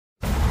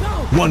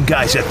One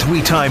guy's a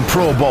 3-time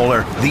Pro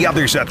Bowler, the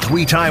other's a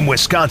 3-time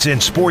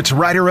Wisconsin Sports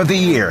Writer of the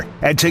Year.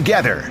 And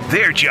together,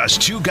 they're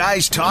just two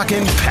guys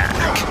talking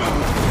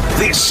Pack.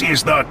 This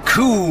is the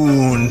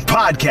Kuuuuuuhn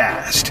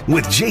Podcast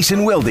with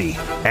Jason Wilde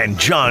and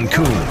John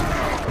Kuhn.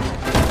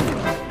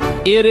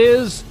 It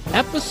is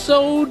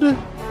episode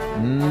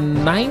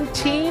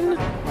 19?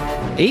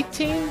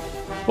 18?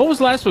 What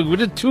was last week? We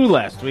did 2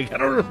 last week. I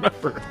don't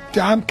remember.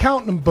 I'm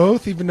counting them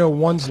both, even though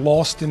one's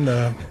lost in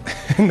the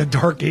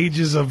dark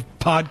ages of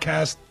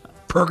podcast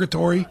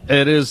purgatory.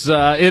 It is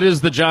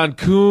the John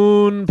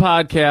Kuhn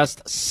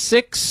Podcast.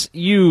 6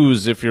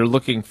 U's if you're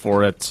looking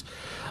for it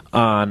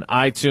on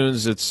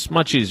iTunes. It's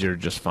much easier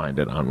to just find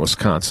it on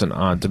Wisconsin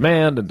On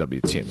Demand and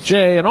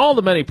WTMJ and all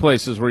the many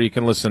places where you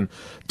can listen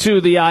to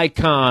the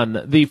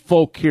icon, the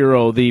folk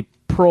hero, the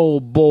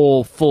Pro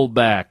Bowl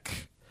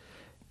fullback,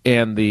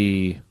 and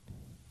the...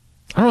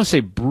 I don't want to say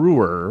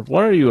brewer.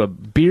 What are you, a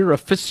beer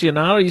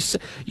aficionado?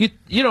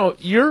 You know,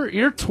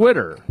 your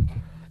Twitter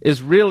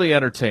is really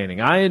entertaining.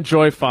 I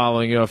enjoy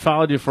following you. I've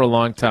followed you for a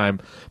long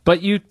time.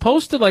 But you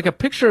posted like a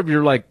picture of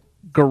your like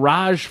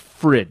garage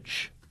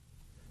fridge.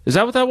 Is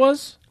that what that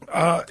was?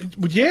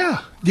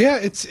 Yeah.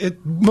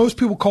 Most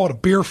people call it a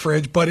beer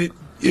fridge, but it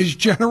is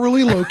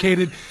generally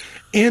located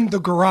in the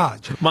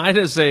garage. Mine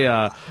is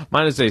a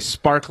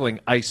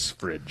sparkling ice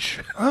fridge.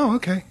 Oh,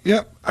 okay.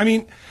 Yeah.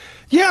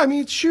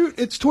 Shoot,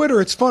 it's Twitter.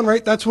 It's fun,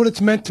 right? That's what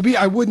it's meant to be.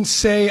 I wouldn't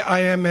say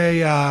I am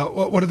a,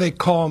 what do they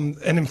call them,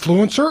 an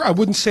influencer? I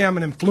wouldn't say I'm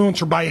an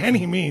influencer by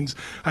any means.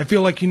 I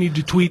feel like you need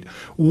to tweet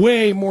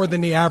way more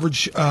than the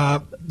average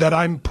that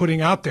I'm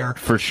putting out there.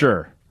 For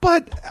sure.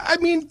 But, I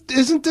mean,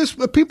 isn't this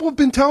what people have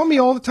been telling me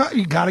all the time?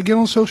 You got to get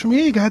on social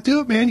media. You got to do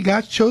it, man. You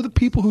got to show the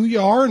people who you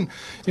are. And,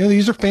 you know,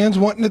 these are fans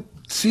wanting to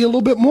see a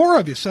little bit more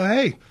of you. So,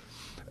 hey.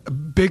 A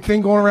big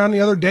thing going around the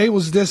other day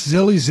was this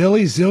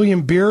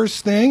zillion beers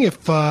thing.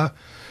 If, a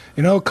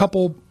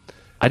couple...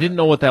 I didn't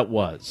know what that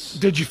was.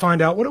 Did you find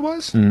out what it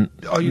was? You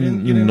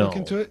didn't no. look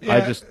into it? Yeah.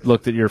 I just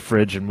looked at your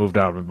fridge and moved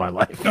out of my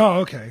life. Oh,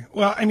 okay.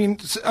 Well, I mean,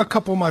 a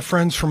couple of my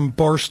friends from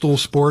Barstool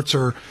Sports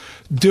are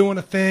doing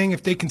a thing.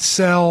 If they can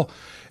sell...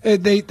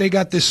 They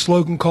got this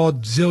slogan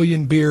called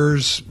Zillion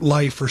Beers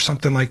Life or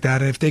something like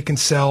that. And if they can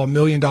sell $1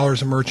 million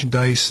of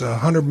merchandise,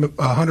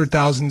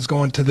 100,000 is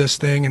going to this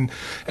thing,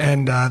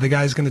 and the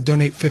guy's going to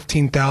donate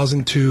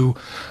 15,000 to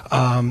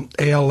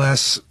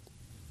ALS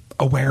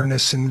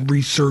awareness and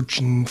research,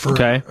 and for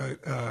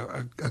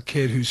a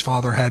kid whose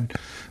father had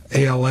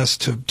ALS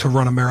to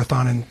run a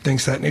marathon and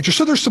things of that nature.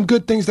 So there's some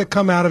good things that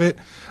come out of it.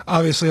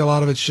 Obviously, a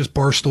lot of it's just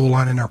Barstool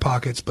lining their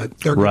pockets, but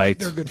they're right.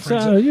 They're good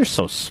friends. You're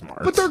so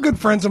smart. But they're good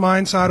friends of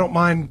mine, so I don't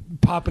mind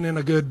popping in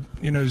a good,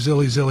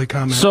 zilly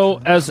comment. So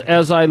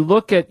as I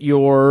look at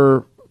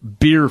your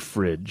beer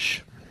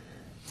fridge,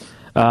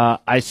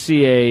 I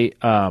see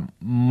a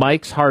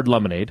Mike's Hard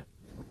Lemonade.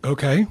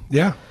 Okay,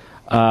 yeah.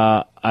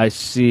 I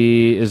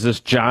see, is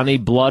this Johnny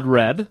Blood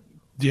Red?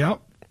 Yeah.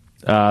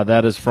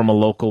 That is from a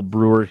local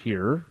brewer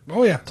here.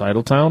 Oh, yeah.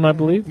 Titletown, I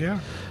believe. Yeah.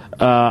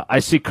 I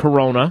see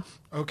Corona.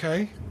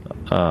 Okay.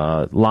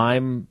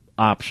 Lime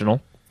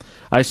optional.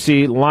 I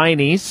see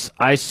Liney's.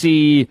 I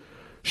see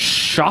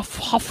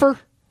Schaffhofer.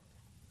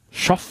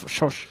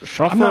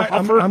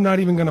 I'm not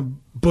even going to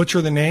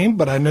butcher the name,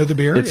 but I know the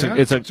beer. It's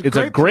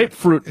a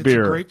grapefruit beer.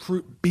 It's a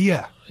grapefruit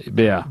beer.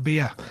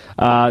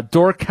 Yeah.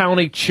 Door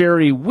County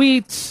Cherry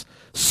Wheats.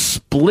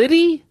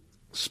 Splitty?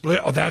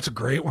 Oh, that's a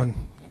great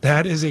one.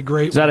 That is a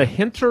great one. Is that a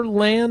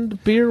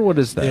Hinterland beer? What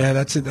is that? Yeah,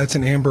 that's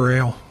an amber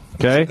ale.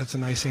 Okay. That's a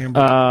nice amber.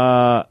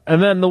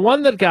 And then the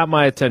one that got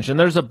my attention,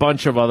 there's a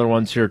bunch of other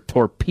ones here.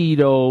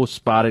 Torpedo,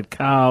 Spotted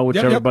Cow, which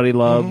everybody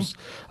loves.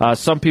 Mm-hmm.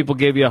 Some people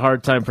gave you a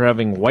hard time for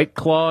having White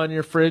Claw in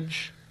your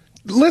fridge.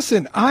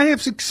 Listen, I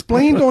have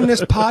explained on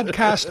this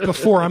podcast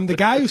before. I'm the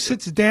guy who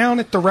sits down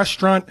at the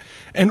restaurant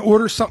and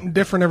orders something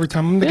different every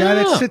time. I'm the guy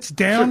that sits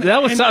down. Sure.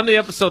 That was on the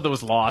episode that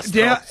was lost.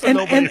 Yeah,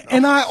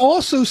 and I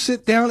also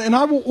sit down and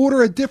I will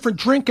order a different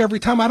drink every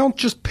time. I don't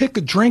just pick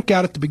a drink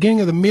out at the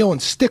beginning of the meal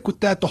and stick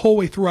with that the whole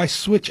way through. I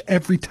switch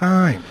every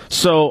time.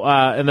 So,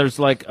 and there's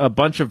like a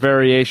bunch of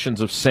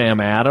variations of Sam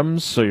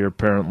Adams. So you're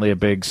apparently a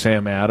big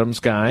Sam Adams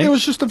guy. It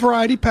was just a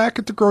variety pack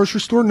at the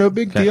grocery store. No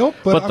big deal,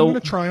 but I'm going to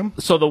try them.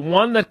 So the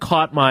one that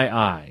caught my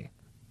eye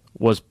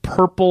was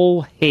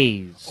Purple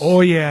Haze.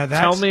 Oh, yeah.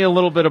 Tell me a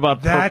little bit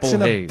about Purple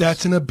Haze.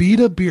 That's an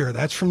Abita beer.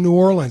 That's from New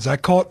Orleans. I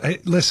caught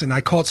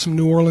some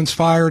New Orleans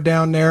fire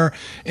down there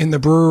in the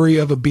brewery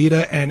of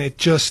Abita, and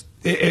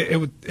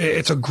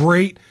it's a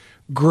great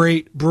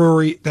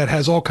brewery that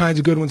has all kinds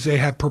of good ones. They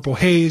have Purple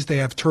Haze. They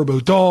have Turbo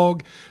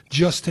Dog,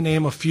 just to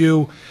name a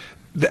few.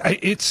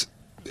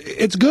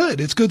 It's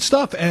good. It's good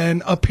stuff.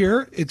 And up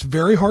here, it's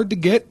very hard to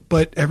get,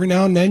 but every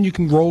now and then you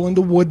can roll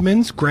into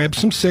Woodman's, grab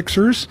some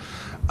Sixers.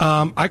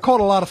 I caught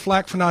a lot of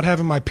flack for not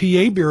having my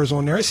PA beers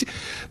on there. See,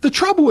 the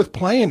trouble with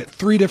playing at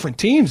 3 different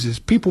teams is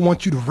people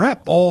want you to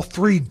rep all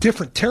 3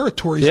 different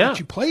territories that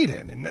you played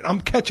in. And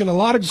I'm catching a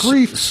lot of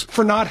grief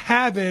for not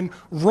having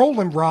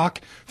Rolling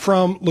Rock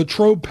from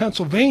Latrobe,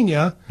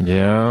 Pennsylvania.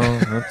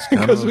 Yeah, that's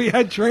because we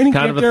had training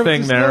kind camp of a there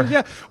thing there.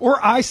 Yeah, or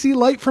IC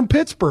Light from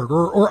Pittsburgh,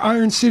 or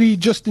Iron City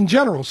just in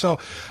general. So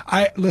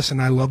I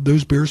love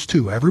those beers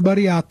too.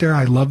 Everybody out there,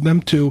 I love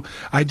them too.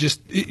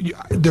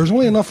 There's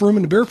only enough room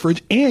in the beer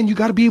fridge, and you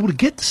got to be able to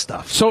get the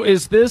stuff. So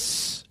is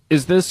this?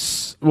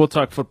 We'll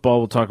talk football.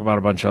 We'll talk about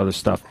a bunch of other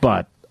stuff,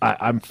 but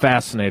I'm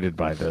fascinated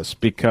by this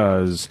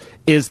because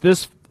is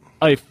this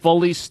a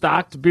fully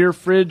stocked beer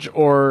fridge,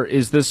 or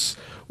is this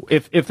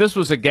if this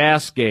was a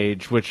gas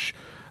gauge, which,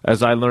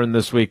 as I learned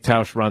this week,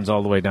 Tausch runs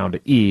all the way down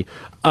to E.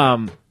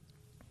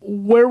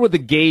 Where would the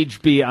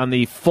gauge be on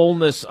the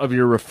fullness of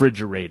your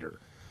refrigerator?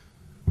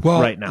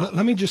 Well, right now,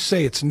 let me just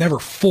say it's never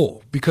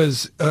full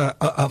because,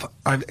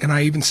 and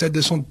I even said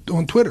this on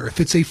Twitter. If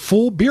it's a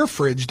full beer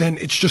fridge, then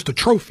it's just a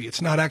trophy.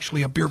 It's not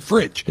actually a beer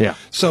fridge. Yeah.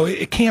 So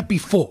it can't be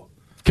full.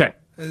 Okay.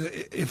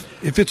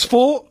 If it's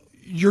full,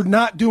 you're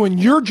not doing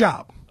your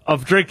job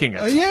of drinking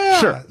it. Yeah.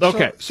 Sure.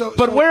 Okay.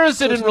 But where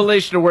is it in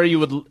relation to where you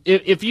would,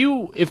 if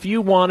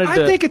you wanted to?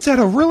 I think it's at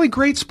a really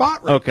great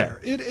spot right there.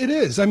 It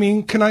is. I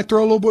mean, can I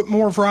throw a little bit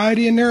more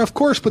variety in there? Of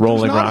course, but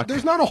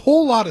there's not a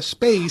whole lot of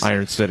space.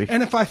 Iron City.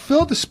 And if I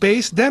fill the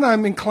space, then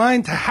I'm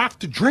inclined to have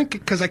to drink it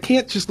because I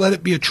can't just let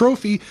it be a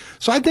trophy.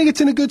 So I think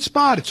it's in a good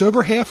spot. It's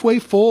over halfway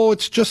full.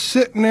 It's just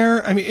sitting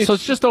there. I mean, so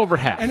it's just over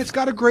half. And it's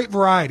got a great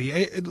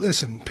variety.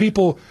 Listen,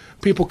 people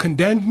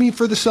condemned me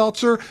for the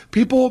seltzer.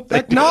 People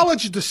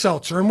acknowledged the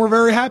seltzer, and we're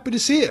very happy to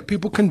see it.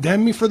 People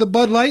condemn me for the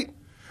Bud Light.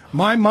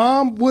 My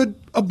mom would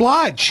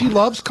oblige. She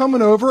loves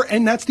coming over,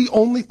 and that's the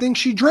only thing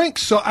she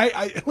drinks. So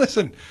I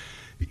listen.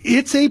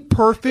 It's a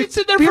perfect. It's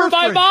in there beer for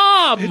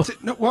my fridge.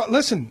 mom.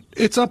 Listen.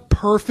 It's a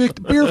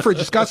perfect beer fridge.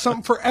 It's got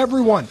something for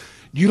everyone.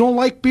 You don't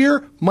like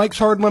beer? Mike's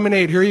Hard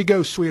Lemonade. Here you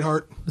go,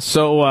 sweetheart.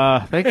 So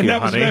thank you, and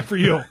that honey. was meant for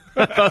you.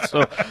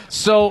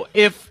 So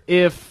if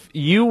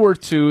you were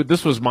to,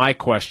 this was my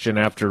question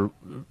after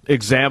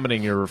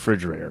examining your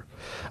refrigerator,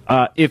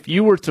 if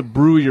you were to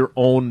brew your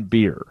own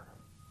beer,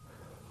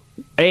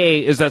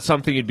 A, is that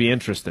something you'd be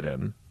interested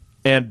in?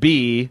 And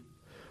B,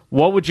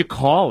 what would you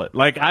call it?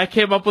 Like, I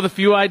came up with a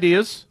few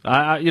ideas,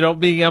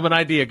 being I'm an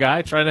idea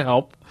guy, trying to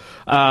help.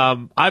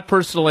 I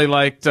personally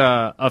liked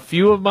a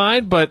few of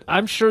mine, but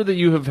I'm sure that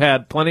you have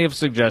had plenty of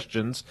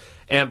suggestions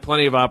and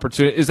plenty of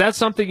opportunity. Is that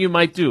something you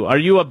might do? Are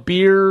you a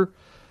beer,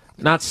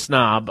 not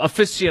snob,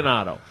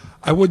 aficionado?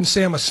 I wouldn't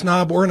say I'm a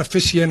snob or an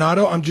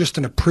aficionado. I'm just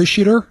an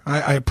appreciator.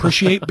 I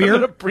appreciate beer.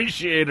 I'm an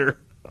appreciator.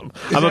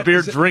 I'm a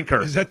beer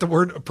drinker. Is that the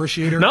word,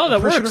 appreciator? No,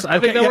 that works. I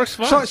think that works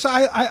fine. So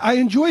I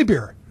enjoy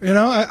beer.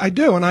 I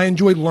do, and I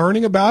enjoy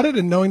learning about it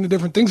and knowing the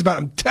different things about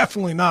it. I'm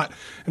definitely not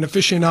an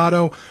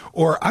aficionado,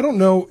 or I don't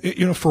know.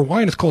 For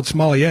wine, it's called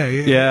sommelier.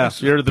 Yeah,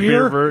 you're the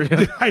beer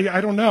version. I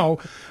don't know.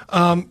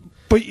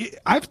 But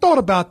I've thought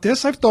about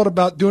this. I've thought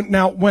about doing.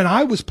 Now, when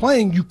I was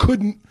playing, you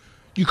couldn't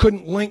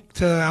link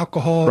to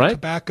alcohol,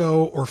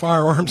 tobacco, or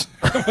firearms.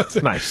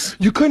 Nice.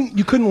 You couldn't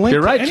link.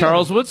 You're right. To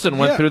Charles Woodson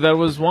went through that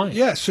with wine.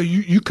 Yeah. So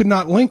you could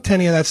not link to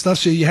any of that stuff.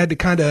 So you had to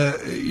kind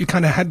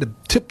of had to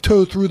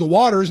tiptoe through the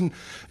waters. And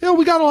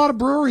we got a lot of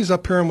breweries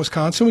up here in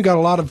Wisconsin. We got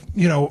a lot of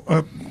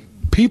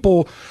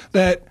people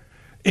that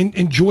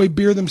enjoy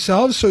beer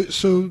themselves.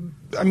 So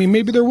I mean,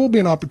 maybe there will be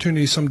an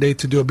opportunity someday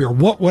to do a beer.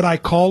 What would I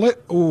call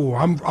it? Oh,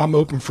 I'm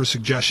open for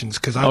suggestions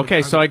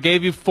So I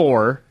gave you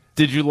 4.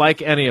 Did you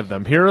like any of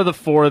them? Here are the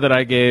 4 that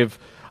I gave.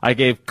 I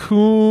gave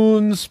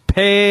Kuhn's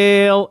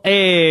Pale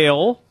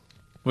Ale,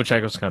 which I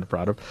was kind of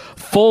proud of.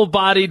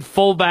 Full-bodied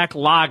fullback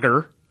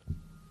lager.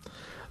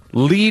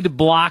 Lead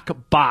block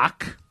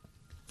Bock.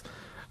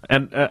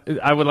 And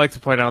I would like to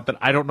point out that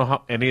I don't know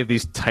how any of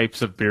these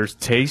types of beers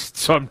taste,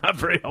 so I'm not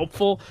very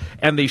helpful.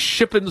 And the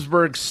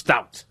Shippensburg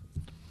Stout.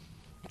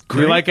 Do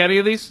you like any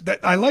of these?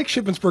 I like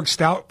Shippensburg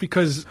Stout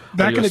because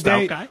back in the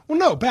day. Guy? Well,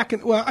 no, I'll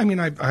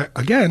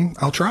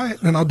try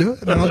it and I'll do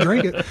it and I'll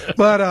drink it.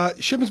 But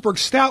Shippensburg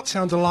Stout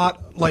sounds a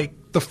lot like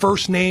the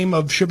first name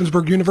of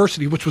Shippensburg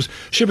University, which was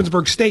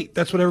Shippensburg State.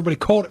 That's what everybody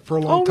called it for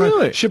a long time.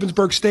 Really?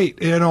 Shippensburg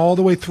State, all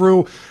the way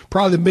through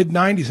probably the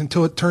mid-'90s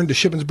until it turned to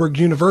Shippensburg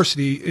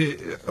University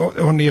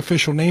on the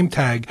official name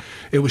tag.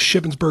 It was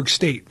Shippensburg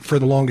State for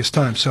the longest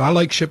time. So I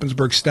like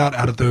Shippensburg Stout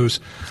out of those.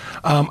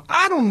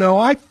 I don't know.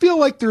 I feel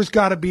like there's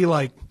got to be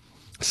like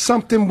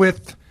something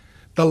with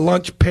the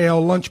lunch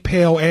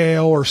pail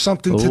ale or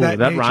something to that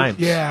nature. Rhymes.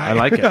 Yeah. I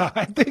like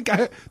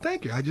it.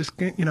 Thank you. I just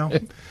can't,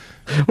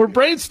 We're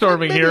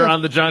brainstorming here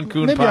on the John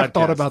Kuhn Podcast. Maybe I've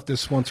thought about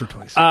this once or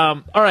twice.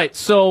 All right,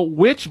 so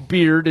which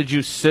beer did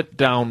you sit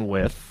down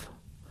with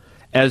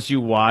as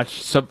you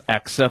watched some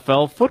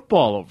XFL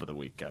football over the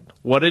weekend?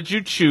 What did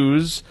you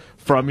choose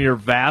from your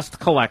vast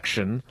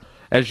collection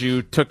as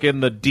you took in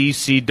the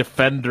DC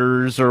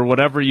Defenders or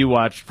whatever you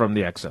watched from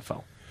the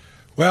XFL?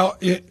 Well,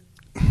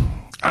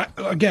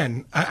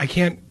 I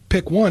can't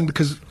pick one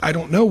because I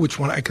don't know which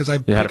one because I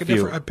pick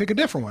a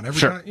different one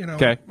every time.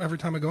 Okay. Every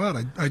time I go out,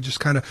 I just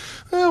kind of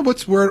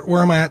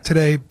where am I at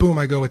today? Boom,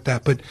 I go with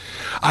that. But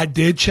I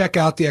did check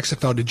out the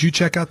XFL. Did you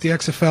check out the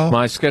XFL?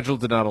 My schedule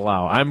did not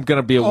allow. I'm going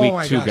to be a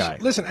week 2 guy.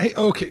 Listen, hey,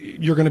 okay,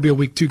 you're going to be a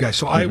week 2 guy,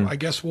 so I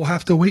guess we'll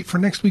have to wait for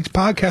next week's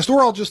podcast,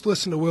 or I'll just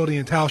listen to Wilde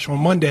and Tausch on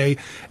Monday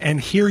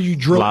and hear you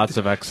drill. Lots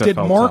of XFL. Did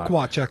Mark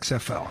watch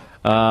XFL?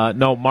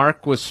 No,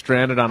 Mark was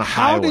stranded on a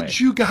highway. How did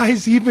you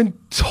guys even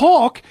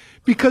talk?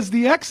 Because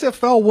the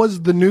XFL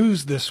was the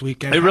news this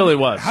weekend. It really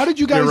was. How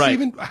did you guys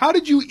How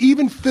did you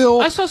even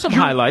feel? I saw some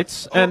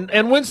highlights,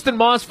 and Winston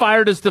Moss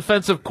fired as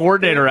defensive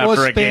coordinator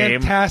after a game. It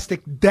was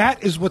fantastic.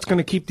 That is what's going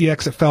to keep the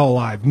XFL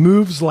alive.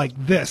 Moves like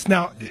this.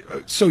 Now,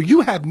 so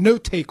you have no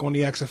take on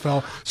the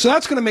XFL, so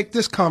that's going to make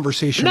this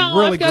conversation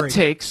really great. I've got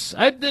takes.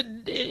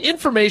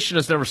 Information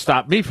has never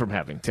stopped me from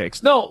having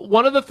takes. No,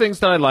 one of the things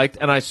that I liked,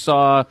 and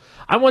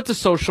I went to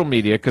social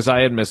media because I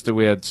had missed it.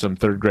 We had some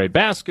third grade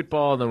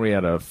basketball, and then we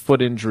had a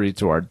foot injury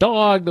to our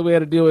dog that we had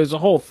to deal with. It was a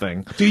whole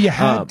thing. Do you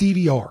have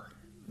DVR?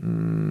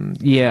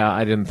 Yeah,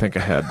 I didn't think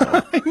ahead,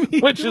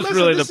 which is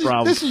really the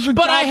problem.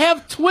 But I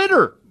have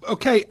Twitter.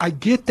 Okay, I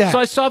get that. So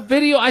I saw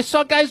video. I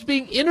saw guys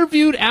being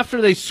interviewed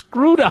after they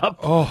screwed up,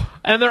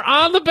 and they're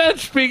on the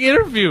bench being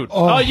interviewed.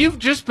 Oh, you've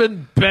just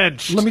been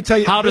benched. Let me tell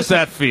you. How does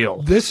that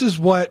feel? This is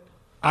what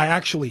I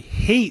actually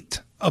hate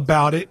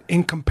about it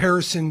in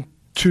comparison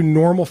to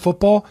normal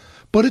football,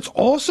 but it's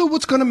also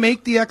what's going to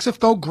make the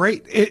XFL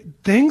great.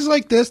 Things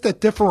like this that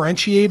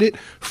differentiate it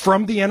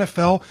from the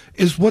NFL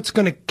is what's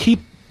going to keep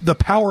the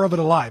power of it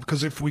alive.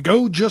 Because if we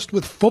go just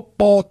with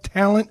football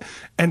talent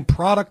and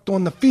product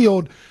on the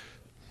field,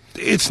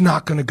 it's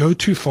not going to go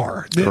too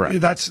far. Correct.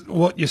 That's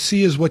what you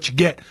see is what you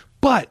get.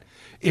 But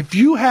if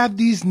you have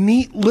these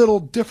neat little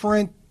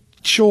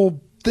differential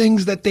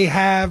things that they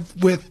have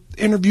with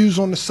interviews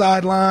on the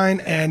sideline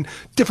and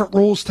different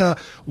rules to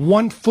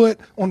 1 foot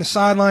on the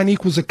sideline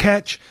equals a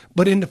catch,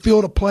 but in the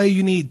field of play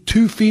you need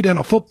 2 feet and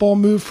a football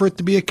move for it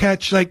to be a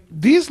catch. Like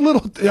these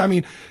little,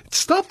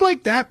 stuff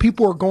like that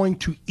people are going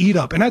to eat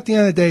up. And at the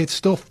end of the day, it's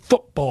still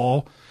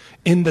football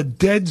in the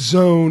dead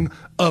zone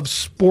of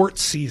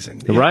sports season.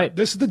 Right.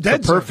 This is the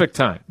dead zone. Perfect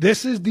time.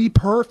 This is the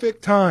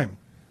perfect time.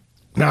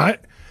 Now,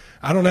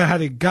 I don't know how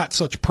they got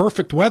such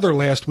perfect weather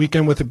last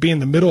weekend with it being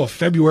the middle of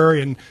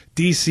February in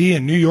D.C.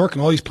 and New York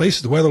and all these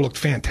places. The weather looked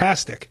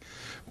fantastic.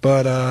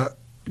 But,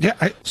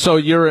 so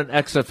you're an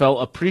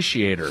XFL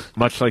appreciator,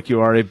 much like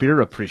you are a beer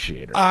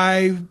appreciator.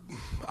 I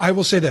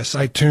will say this.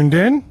 I tuned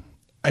in.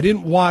 I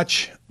didn't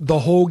watch the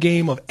whole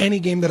game of any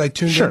game that I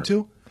tuned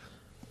into.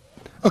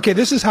 Okay,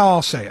 this is how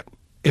I'll say it.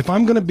 If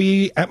I'm going to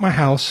be at my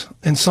house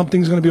and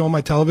something's going to be on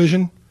my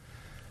television,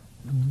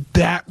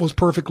 that was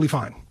perfectly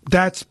fine.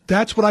 That's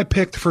what I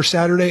picked for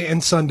Saturday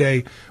and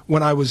Sunday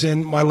when I was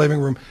in my living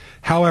room.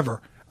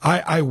 However,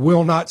 I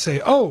will not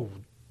say,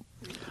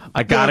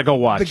 I got to go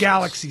watch the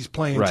Galaxy's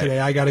playing today.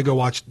 I got to go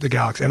watch the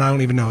Galaxy. And I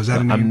don't even know. Is that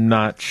a name? I'm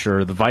not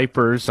sure. The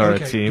Vipers are a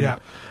team. Yeah.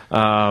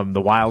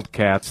 The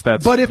Wildcats,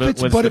 that's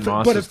Winston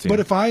Moss's team. But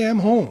if I am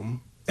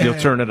home, you'll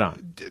turn it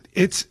on.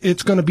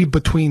 It's going to be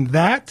between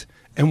that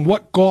and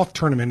what golf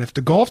tournament. If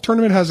the golf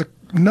tournament has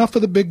enough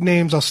of the big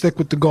names, I'll stick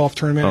with the golf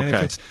tournament.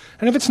 Okay.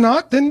 And if it's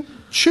not, then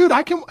shoot,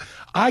 I can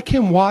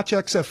watch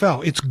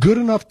XFL. It's good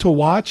enough to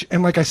watch.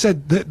 And like I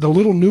said, the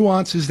little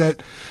nuances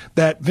that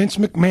Vince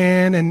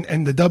McMahon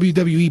and the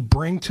WWE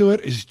bring to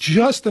it is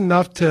just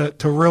enough to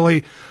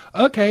really,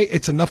 okay,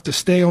 it's enough to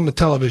stay on the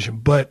television.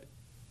 But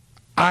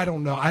I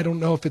don't know. I don't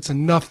know if it's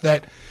enough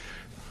that.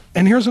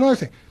 And here's another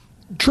thing.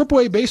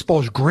 AAA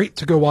baseball is great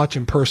to go watch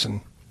in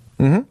person.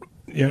 Mm-hmm.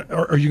 Yeah,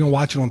 are you going to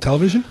watch it on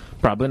television?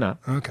 Probably not.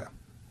 Okay.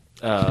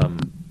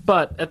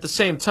 But at the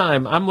same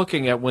time, I'm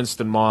looking at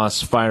Winston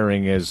Moss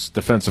firing as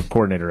defensive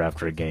coordinator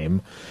after a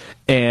game,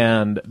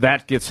 and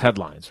that gets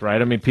headlines,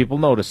 right? I mean, people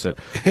notice it.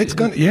 It's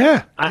going to,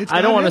 yeah.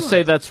 I don't want to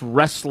say that's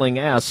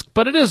wrestling-esque,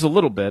 but it is a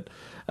little bit.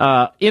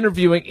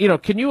 Interviewing,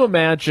 can you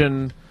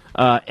imagine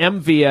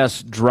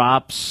MVS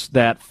drops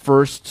that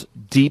first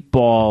deep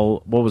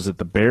ball, what was it,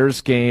 the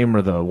Bears game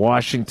or the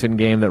Washington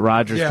game that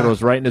Rodgers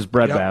throws right in his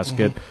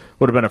breadbasket? Mm-hmm.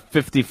 Would have been a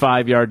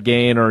 55-yard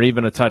gain or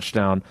even a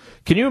touchdown.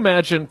 Can you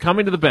imagine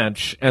coming to the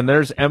bench and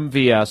there's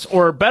MVS,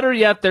 or better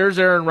yet, there's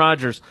Aaron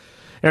Rodgers.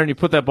 Aaron, you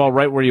put that ball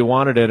right where you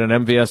wanted it and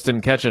MVS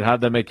didn't catch it.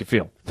 How'd that make you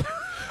feel?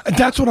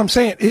 That's what I'm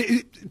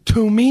saying.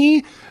 To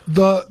me,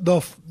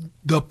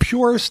 the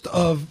purest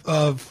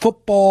of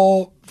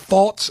football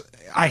thoughts,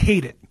 I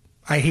hate it.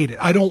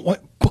 I don't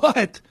want,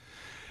 but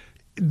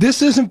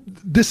this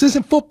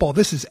isn't football.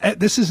 This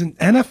isn't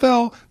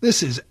NFL.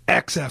 This is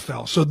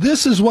XFL. So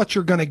this is what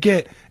you're going to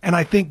get, and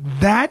I think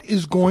that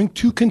is going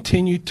to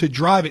continue to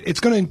drive it. It's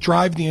going to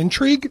drive the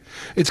intrigue.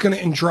 It's going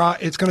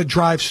to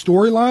drive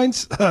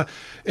storylines.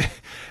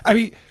 I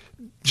mean,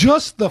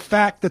 just the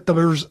fact that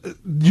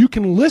you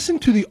can listen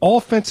to the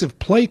offensive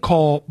play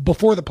call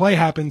before the play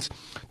happens.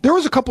 There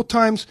was a couple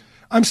times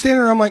I'm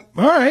standing there, I'm like,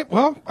 all right,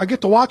 well, I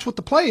get to watch what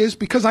the play is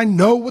because I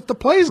know what the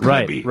play is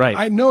going to be. Right.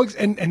 I know,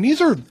 and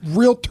these are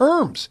real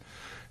terms.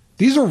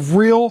 These are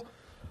real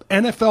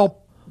NFL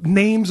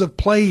names of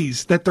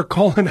plays that they're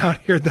calling out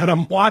here that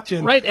I'm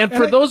watching. Right, and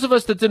for those of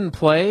us that didn't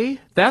play,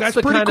 that's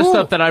the kind of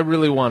stuff that I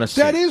really want to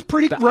see. That is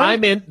pretty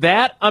right.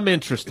 I'm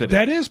interested in.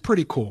 That is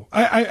pretty cool.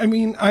 I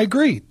mean, I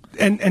agree.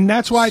 And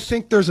that's why I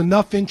think there's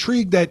enough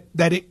intrigue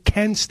that it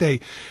can stay.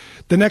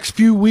 The next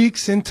few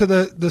weeks into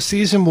the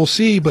season, we'll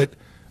see, but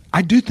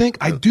I do think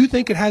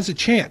it has a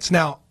chance.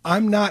 Now,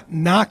 I'm not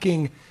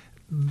knocking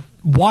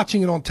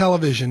watching it on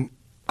television.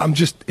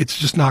 It's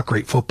just not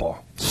great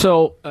football.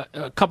 So,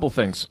 a couple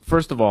things.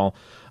 First of all,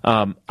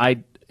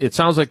 it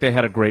sounds like they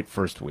had a great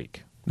first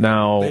week.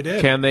 Now,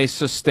 can they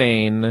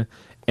sustain?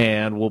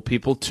 And will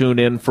people tune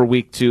in for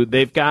week 2?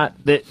 They've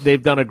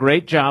done a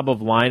great job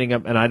of lining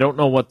up, and I don't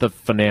know what the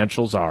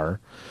financials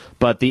are,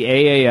 but the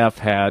AAF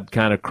had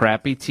kind of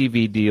crappy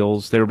TV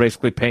deals. They were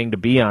basically paying to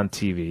be on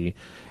TV.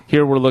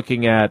 Here we're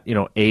looking at,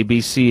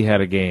 ABC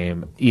had a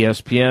game,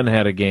 ESPN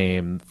had a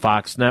game,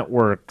 Fox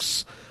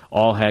Networks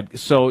all had.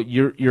 So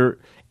you're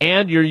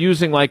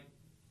using like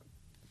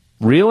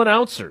real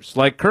announcers.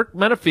 Like Kirk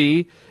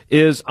Menefee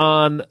is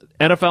on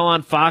NFL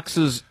on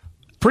Fox's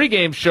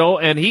pregame show,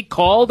 and he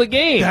called a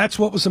game. That's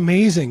what was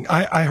amazing.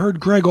 I heard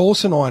Greg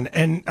Olson on,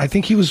 and I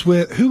think he was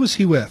with, who was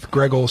he with?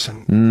 Greg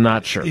Olson.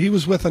 Not sure. He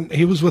was with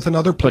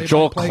another player. But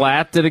Joel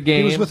Klatt did a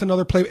game. He was with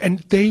another player,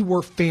 and they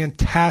were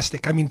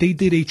fantastic. I mean, they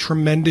did a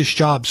tremendous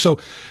job. So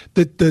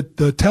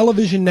the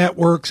television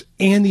networks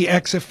and the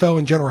XFL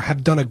in general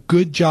have done a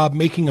good job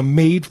making a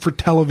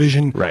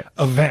made-for-television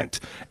event.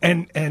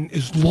 And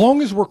as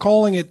long as we're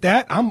calling it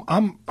that, I'm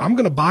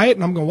going to buy it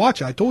and I'm going to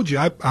watch it. I told you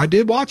I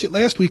did watch it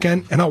last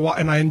weekend, and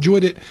I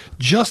enjoyed it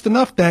just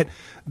enough that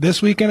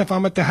this weekend, if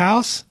I'm at the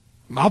house,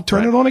 I'll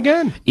turn it on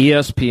again.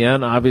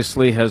 ESPN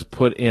obviously has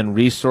put in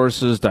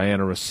resources.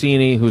 Diana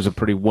Rossini, who's a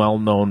pretty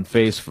well-known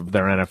face for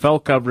their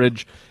NFL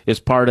coverage, is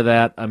part of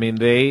that. I mean,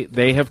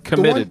 they have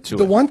committed to it.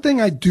 The one thing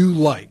I do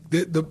like,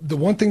 the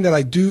one thing that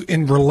I do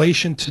in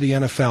relation to the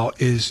NFL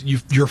is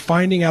you're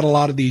finding out a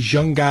lot of these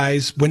young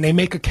guys, when they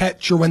make a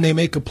catch or when they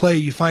make a play,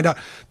 you find out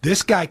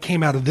this guy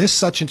came out of this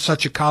such and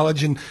such a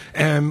college and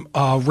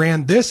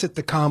ran this at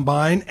the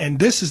combine, and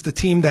this is the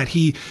team that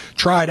he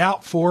tried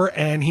out for,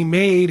 and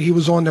he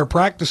was on their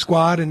practice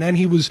squad, and then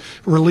he was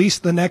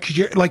released the next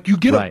year. Like, you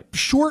get a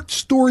short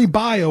story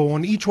bio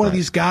on each one of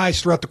these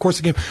guys throughout the course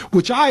of the game,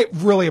 which I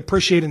really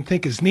appreciate and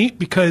think is neat,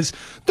 because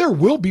there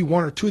will be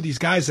one or two of these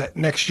guys that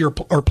next year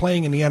are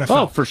playing in the NFL.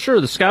 Oh, for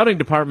sure. The scouting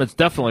department's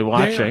definitely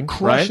watching. They are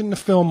crushing the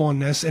film on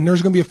this, and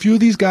there's going to be a few of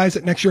these guys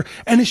that next year.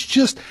 And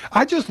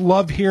I just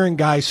love hearing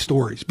guys'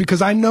 stories,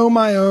 because I know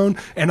my own,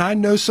 and I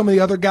know some of the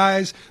other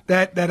guys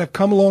that have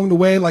come along the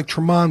way, like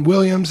Tramon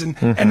Williams, and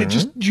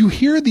you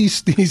hear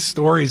these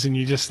stories, and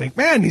you just think,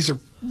 man, these are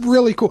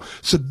really cool.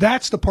 So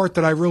that's the part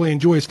that I really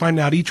enjoy, is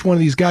finding out each one of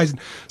these guys. And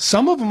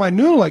some of them I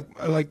knew, like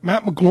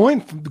Matt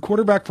McGloin, the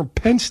quarterback from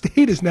Penn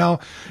State, is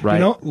now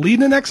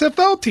leading an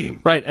XFL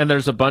team. Right, and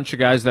there's a bunch of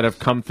guys that have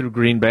come through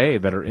Green Bay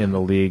that are in the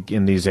league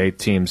in these 8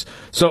 teams.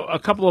 So a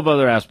couple of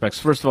other aspects.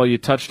 First of all, you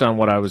touched on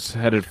what I was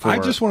headed for. I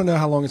just want to know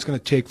how long it's going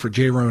to take for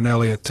Jaron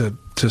Elliott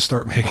to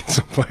start making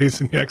some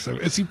plays in the XFL.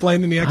 Is he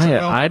playing in the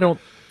XFL?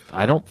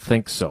 I don't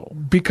think so.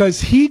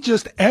 Because he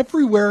just,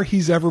 everywhere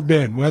he's ever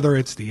been, whether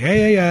it's the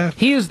AAF,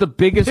 he is the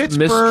biggest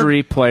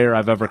mystery player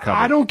I've ever covered.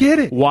 I don't get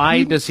it.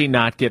 Why does he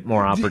not get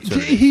more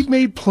opportunities? He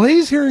made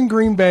plays here in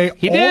Green Bay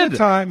all the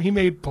time. He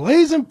made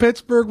plays in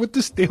Pittsburgh with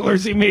the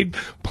Steelers. He made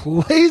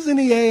plays in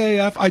the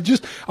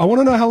AAF. I want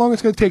to know how long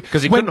it's going to take.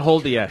 Because he couldn't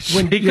hold the edge.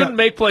 He couldn't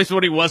make plays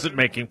when he wasn't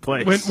making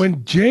plays.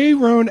 When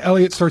Jaron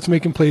Elliott starts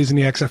making plays in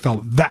the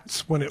XFL,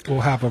 that's when it will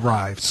have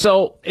arrived.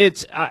 So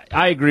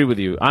I agree with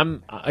you.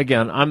 I'm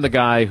the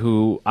guy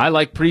who, I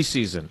like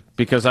preseason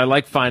because I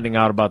like finding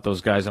out about those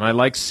guys, and I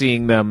like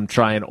seeing them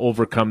try and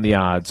overcome the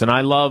odds. And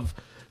I love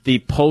the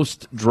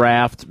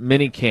post-draft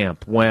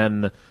minicamp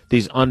when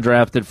these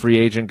undrafted free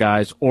agent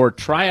guys or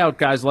tryout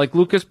guys like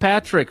Lucas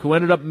Patrick, who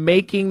ended up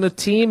making the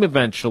team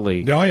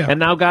eventually and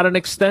now got an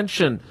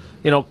extension,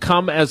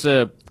 come as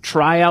a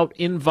tryout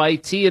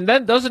invitee and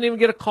then doesn't even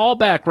get a call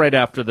back right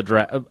after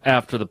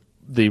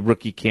the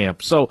rookie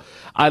camp. So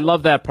I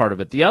love that part of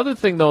it. The other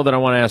thing, though, that I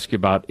want to ask you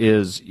about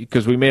is,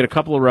 because we made a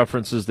couple of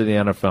references to the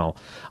NFL,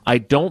 I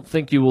don't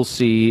think you will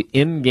see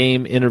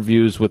in-game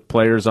interviews with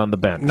players on the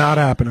bench. Not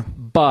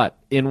happening. But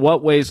in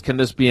what ways can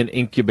this be an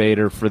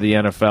incubator for the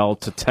NFL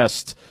to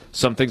test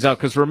some things out?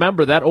 Because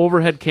remember, that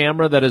overhead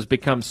camera that has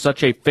become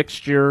such a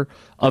fixture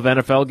of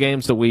NFL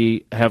games that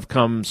we've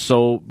gotten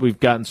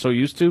so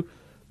used to,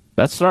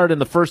 that started in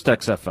the first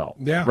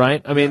XFL,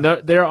 right? I mean,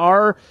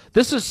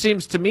 this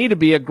seems to me to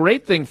be a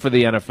great thing for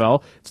the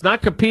NFL. It's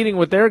not competing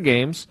with their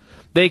games.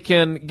 They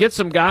can get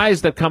some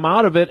guys that come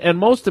out of it, and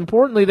most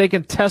importantly, they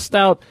can test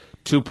out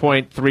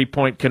 2-point,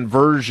 3-point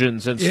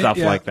conversions and stuff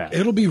like that.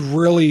 It'll be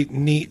really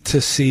neat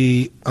to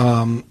see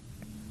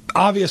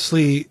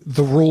obviously,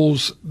 the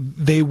rules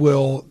they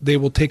will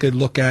take a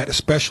look at,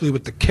 especially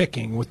with the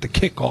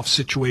kickoff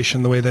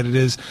situation, the way that it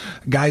is.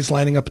 Guys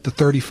lining up at the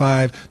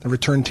 35, the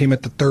return team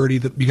at the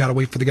 30. You got to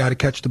wait for the guy to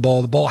catch the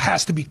ball. The ball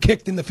has to be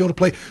kicked in the field of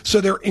play.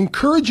 So they're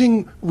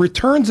encouraging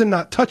returns and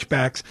not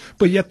touchbacks,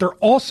 but yet they're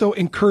also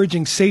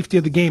encouraging safety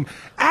of the game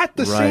at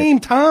the same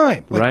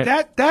time.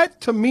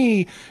 That to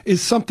me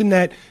is something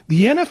that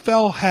the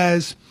NFL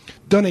has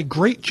done a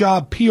great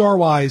job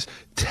PR-wise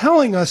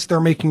telling us they're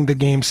making the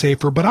game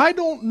safer, but I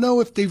don't know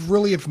if they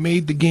really have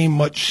made the game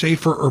much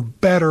safer or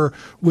better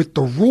with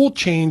the rule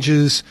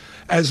changes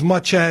as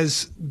much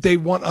as they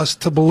want us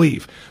to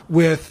believe.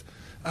 With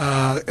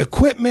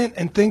equipment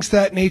and things of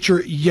that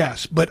nature,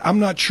 yes, but I'm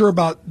not sure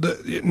about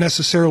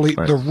necessarily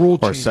the rule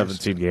changes. Or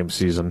 17-game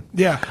season.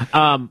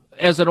 Yeah.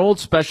 As an old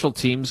special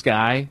teams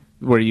guy,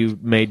 where you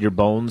made your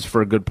bones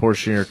for a good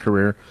portion of your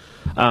career,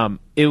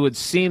 it would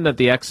seem that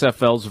the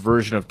XFL's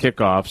version of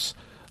kickoffs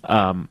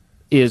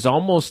is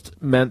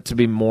almost meant to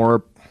be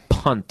more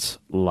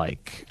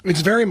punt-like.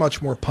 It's very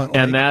much more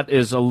punt-like. And that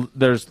is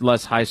there's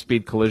less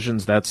high-speed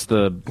collisions. That's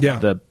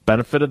the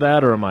benefit of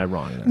that, or am I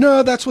wrong?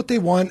 No, that's what they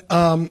want.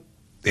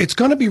 It's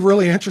going to be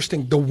really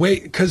interesting the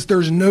way, because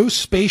there's no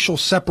spatial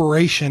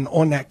separation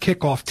on that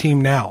kickoff team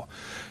now.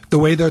 The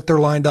way that they're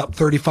lined up,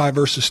 35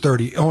 versus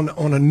 30. On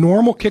a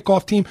normal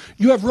kickoff team,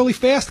 you have really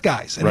fast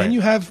guys. And then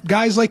you have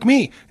guys like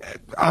me.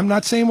 I'm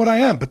not saying what I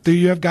am, but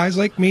you have guys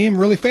like me and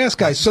really fast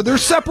guys. So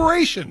there's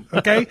separation,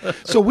 okay?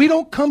 So we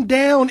don't come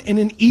down in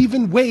an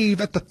even wave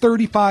at the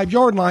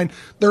 35-yard line.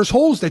 There's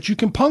holes that you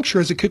can puncture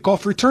as a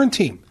kickoff return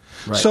team.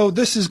 Right. So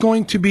this is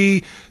going to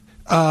be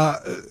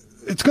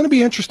it's going to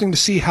be interesting to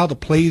see how the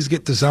plays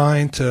get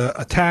designed to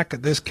attack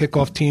this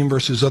kickoff team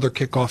versus other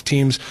kickoff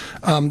teams.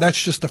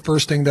 That's just the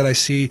first thing that I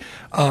see.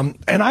 And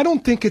I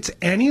don't think it's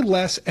any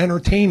less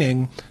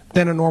entertaining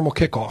than a normal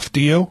kickoff. Do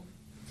you?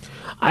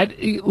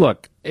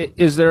 Look,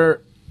 is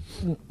there,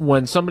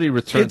 when somebody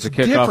returns a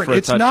kickoff for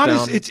a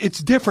touchdown? It's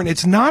different.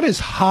 It's not as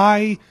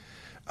high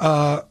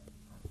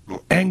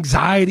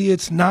anxiety.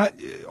 It's not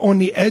on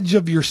the edge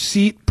of your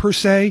seat per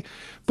se.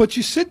 But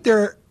you sit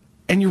there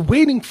and you're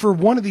waiting for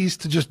one of these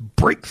to just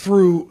break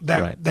through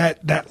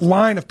that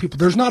line of people.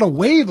 There's not a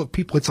wave of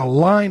people; it's a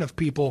line of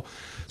people.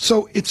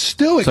 So it's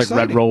still exciting.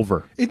 Like Red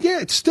Rover.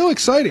 It's still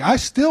exciting. I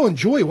still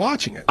enjoy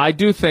watching it. I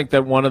do think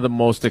that one of the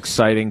most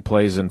exciting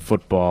plays in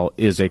football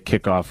is a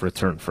kickoff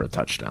return for a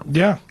touchdown.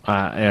 Yeah,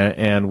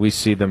 and we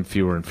see them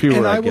fewer and fewer.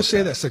 And I will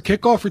say this: a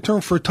kickoff return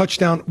for a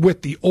touchdown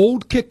with the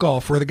old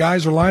kickoff, where the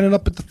guys are lining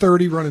up at the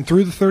 30, running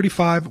through the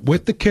 35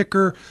 with the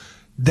kicker.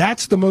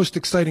 That's the most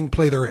exciting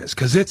play there is,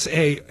 because it's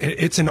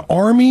an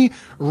army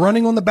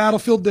running on the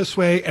battlefield this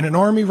way and an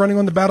army running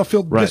on the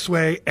battlefield this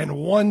way, and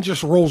one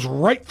just rolls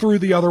right through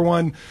the other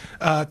one.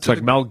 It's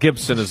like Mel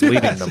Gibson is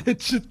leading them.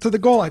 It's to the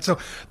goal line. So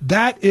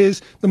that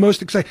is the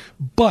most exciting.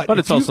 But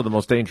it's also the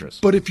most dangerous.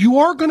 But if you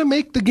are going to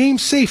make the game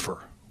safer,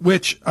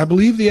 which I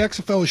believe the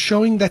XFL is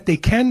showing that they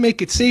can make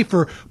it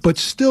safer, but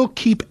still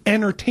keep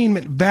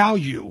entertainment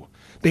value.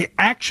 They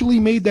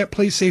actually made that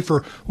play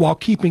safer while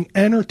keeping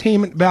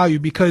entertainment value,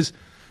 because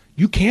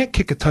you can't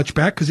kick a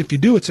touchback, because if you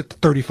do, it's at the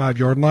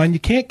 35-yard line. You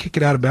can't kick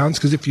it out of bounds,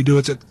 because if you do,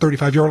 it's at the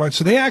 35-yard line.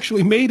 So they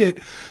actually made it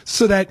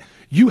so that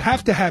you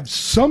have to have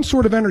some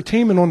sort of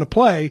entertainment on the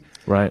play,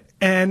 right?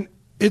 And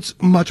it's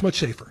much, much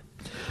safer.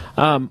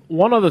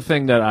 One other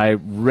thing that I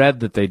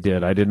read that they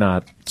did, I did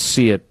not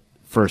see it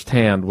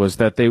firsthand, was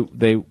that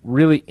they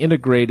really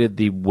integrated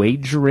the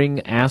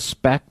wagering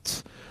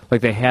aspect. Like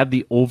they had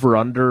the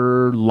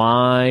over-under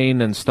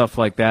line and stuff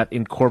like that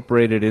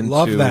incorporated into.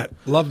 Love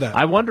that.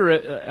 I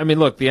wonder. I mean,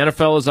 look, the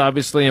NFL is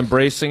obviously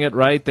embracing it,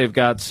 right? They've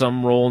got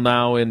some role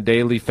now in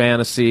daily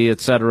fantasy,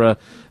 etc.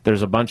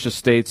 There's a bunch of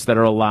states that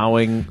are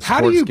allowing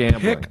sports gambling. How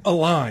do you pick a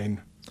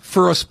line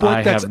for a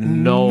sport that's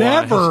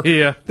never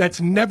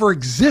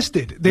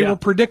existed? They were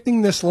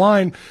predicting this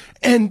line,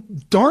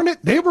 and darn it,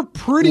 they were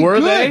pretty good. Were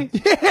they?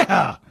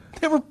 Yeah,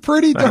 they were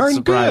pretty darn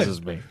good. That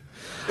surprises me.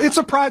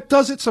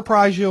 Does it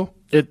surprise you?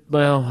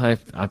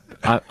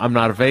 I'm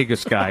not a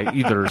Vegas guy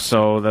either,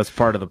 so that's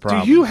part of the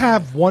problem. Do you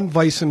have one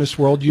vice in this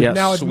world? You've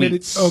now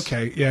admitted. Sweets.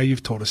 Okay, yeah,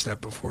 you've told us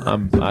that before.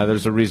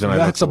 There's a reason.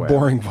 That's a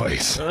boring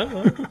vice.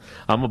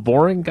 I'm a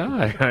boring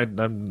guy. I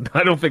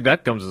don't think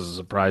that comes as a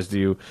surprise to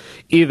you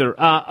either.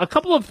 A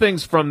couple of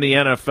things from the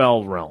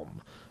NFL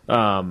realm,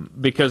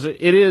 because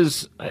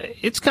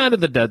it's kind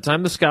of the dead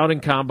time. The scouting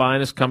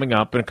combine is coming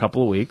up in a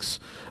couple of weeks,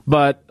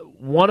 but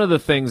one of the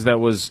things that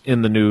was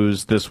in the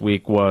news this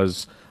week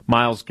was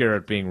Myles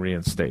Garrett being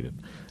reinstated.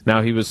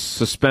 Now, he was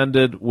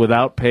suspended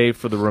without pay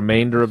for the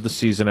remainder of the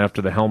season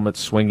after the helmet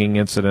swinging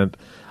incident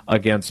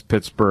against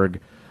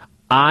Pittsburgh.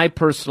 I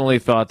personally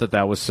thought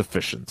that was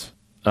sufficient.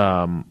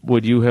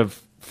 Would you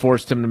have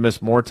forced him to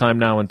miss more time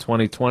now in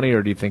 2020,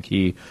 or do you think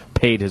he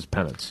paid his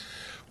penance?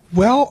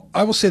 Well,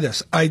 I will say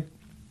this.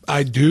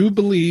 I do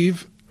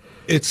believe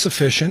it's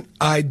sufficient.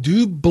 I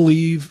do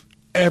believe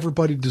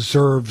everybody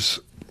deserves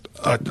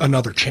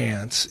another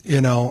chance,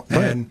 right.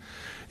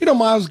 And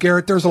Myles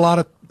Garrett, there's a lot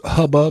of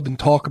hubbub and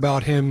talk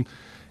about him.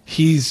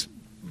 He's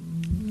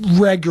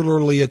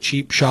regularly a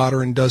cheap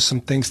shotter and does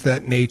some things to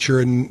that nature,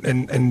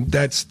 and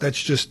that's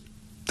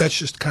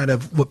just kind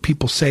of what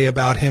people say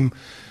about him.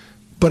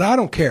 But I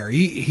don't care.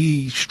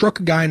 He struck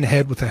a guy in the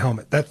head with a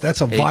helmet.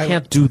 That's a violent. You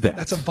can't do that.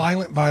 That's a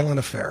violent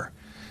affair.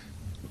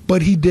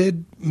 But he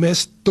did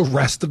miss the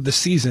rest of the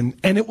season,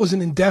 and it was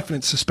an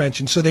indefinite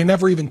suspension. So they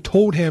never even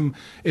told him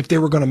if they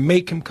were going to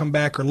make him come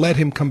back or let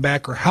him come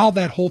back or how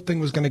that whole thing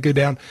was going to go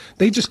down.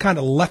 They just kind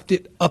of left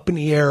it up in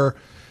the air.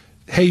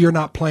 Hey, you're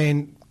not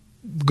playing.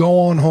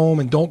 Go on home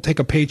and don't take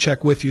a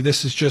paycheck with you.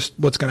 This is just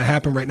what's going to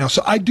happen right now.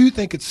 So I do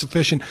think it's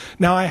sufficient.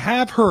 Now, I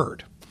have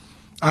heard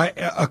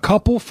a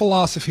couple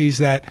philosophies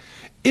that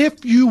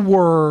if you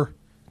were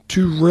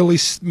to really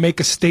make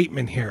a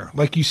statement here,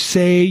 like you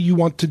say you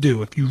want to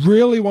do, if you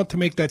really want to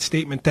make that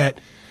statement that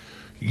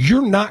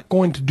you're not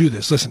going to do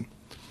this, listen,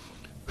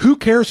 who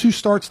cares who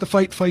starts the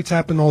fight? Fights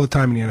happen all the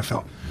time in the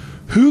NFL.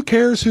 Who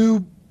cares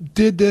who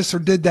did this or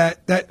did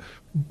that?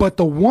 But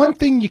the one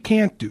thing you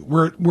can't do,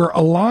 where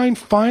a line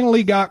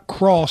finally got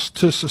crossed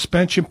to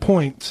suspension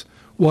points,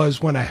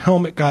 was when a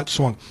helmet got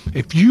swung.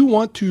 If you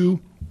want to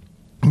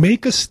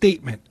make a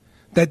statement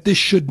that this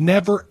should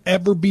never,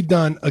 ever be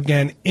done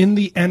again in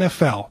the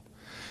NFL,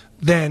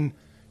 then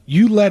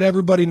you let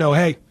everybody know,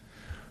 hey,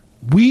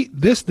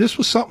 this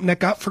was something that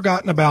got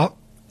forgotten about,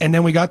 and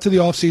then we got to the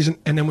offseason,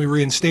 and then we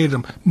reinstated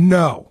them.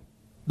 No.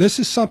 This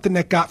is something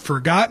that got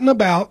forgotten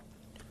about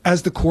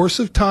as the course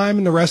of time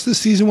and the rest of the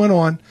season went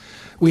on.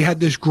 We had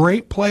this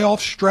great playoff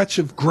stretch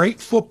of great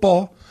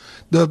football.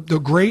 The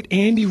great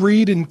Andy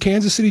Reid and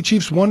Kansas City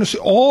Chiefs won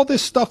all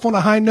this stuff on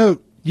a high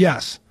note,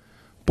 yes.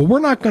 But we're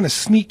not going to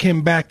sneak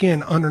him back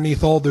in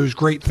underneath all those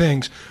great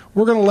things.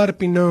 We're going to let it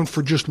be known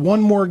for just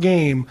one more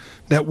game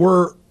that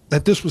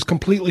this was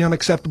completely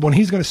unacceptable, and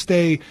he's going to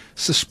stay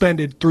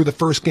suspended through the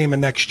first game of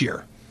next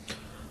year.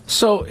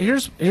 So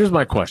here's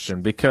my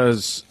question,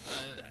 because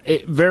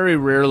very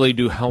rarely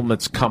do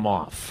helmets come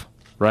off,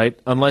 right?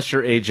 Unless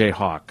you're A.J.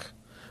 Hawk,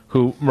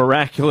 who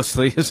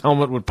miraculously his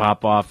helmet would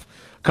pop off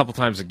a couple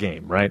times a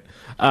game, right?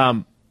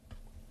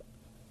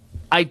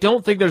 I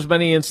don't think there's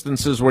many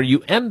instances where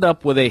you end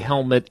up with a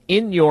helmet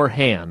in your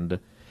hand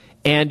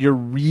and you're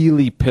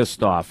really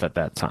pissed off at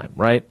that time,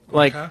 right?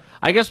 Like, okay.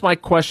 I guess my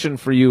question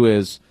for you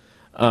is,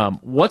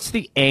 what's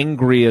the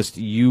angriest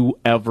you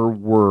ever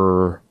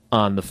were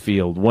on the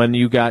field when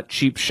you got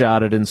cheap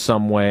shotted in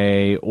some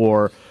way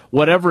or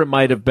whatever it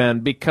might have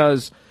been?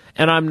 Because,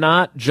 and I'm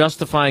not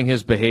justifying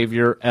his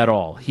behavior at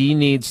all. He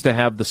needs to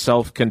have the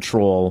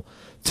self-control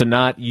to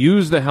not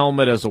use the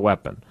helmet as a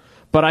weapon.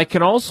 But I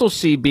can also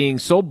see being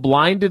so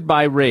blinded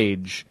by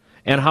rage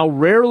and how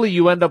rarely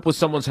you end up with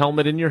someone's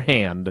helmet in your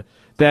hand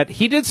that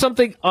he did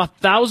something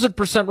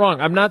 1,000% wrong.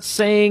 I'm not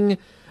saying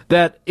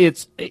that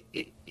it's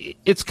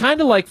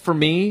kind of like, for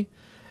me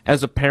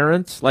as a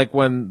parent, like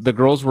when the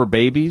girls were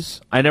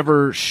babies, I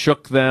never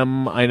shook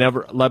them.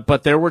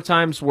 But there were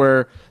times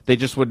where they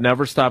just would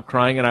never stop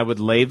crying, and I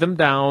would lay them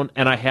down,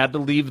 and I had to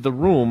leave the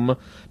room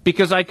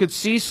because I could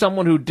see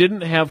someone who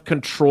didn't have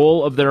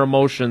control of their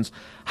emotions,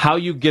 how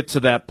you get to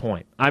that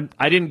point.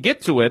 I didn't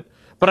get to it,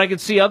 but I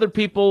could see other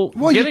people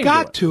Well, getting you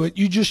got to it.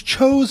 You just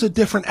chose a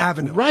different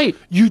avenue. Right.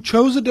 You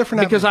chose a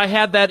different because avenue. I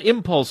had that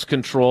impulse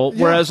control,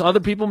 whereas other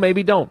people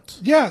maybe don't.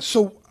 Yeah,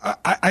 so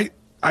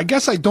I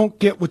guess I don't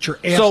get what you're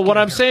asking. So what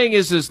I'm saying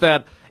is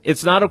that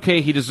it's not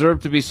okay. He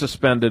deserved to be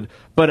suspended,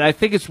 but I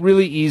think it's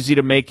really easy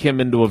to make him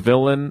into a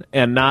villain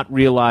and not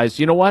realize,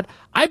 you know what?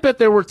 I bet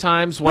there were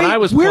times when I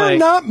was we're playing.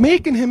 We're not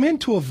making him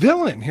into a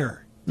villain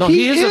here. No,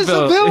 he is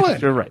a villain.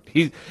 You're right.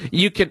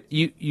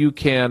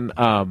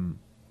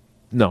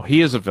 No,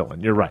 he is a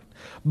villain. You're right.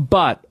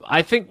 But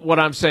I think what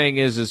I'm saying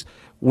is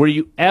were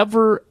you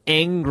ever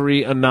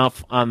angry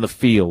enough on the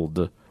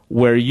field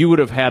where you would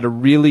have had to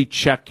really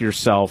check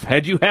yourself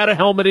had you had a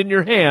helmet in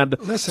your hand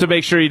to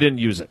make sure you didn't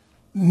use it?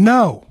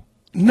 No.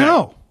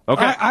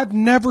 Okay. I've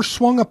never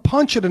swung a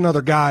punch at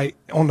another guy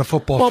on the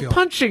football field. Well,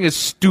 punching is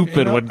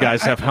stupid when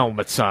guys have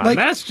helmets on.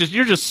 Like,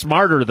 you're just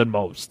smarter than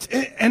most.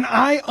 And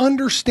I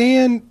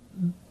understand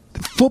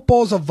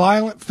football is a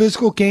violent,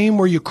 physical game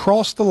where you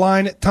cross the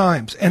line at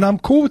times, and I'm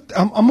cool with.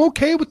 I'm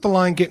okay with the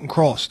line getting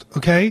crossed.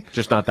 Okay,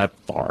 just not that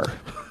far.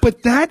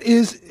 But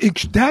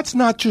that's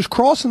not just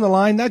crossing the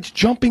line. That's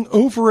jumping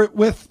over it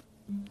with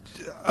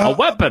a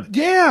weapon.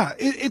 Yeah,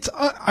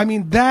 I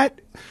mean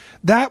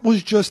that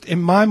was just, in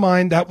my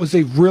mind, that was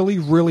a really,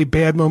 really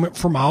bad moment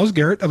for Myles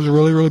Garrett. That was a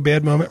really, really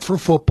bad moment for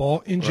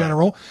football in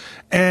general.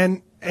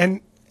 But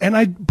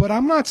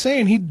I'm not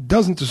saying he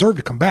doesn't deserve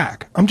to come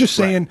back. I'm just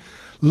saying,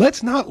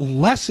 let's not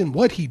lessen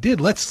what he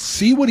did. Let's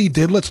see what he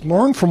did. Let's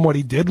learn from what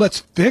he did. Let's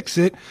fix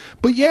it.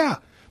 But yeah,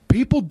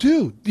 people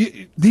do.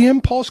 The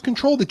impulse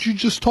control that you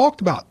just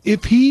talked about.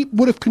 If he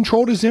would have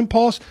controlled his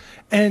impulse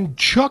and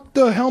chucked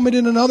the helmet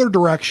in another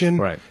direction,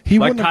 he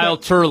like wouldn't Kyle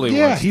Turley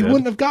he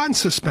wouldn't have gotten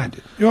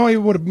suspended. He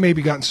would have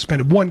maybe gotten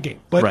suspended one game,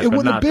 but it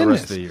wouldn't have been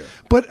this.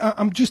 But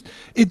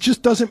it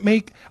just doesn't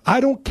make. I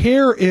don't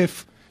care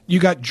if you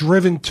got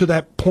driven to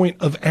that point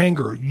of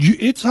anger.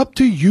 It's up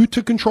to you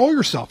to control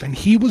yourself, and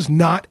he was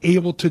not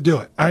able to do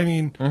it. I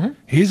mean,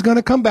 he's going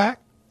to come back.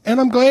 and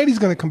I'm glad he's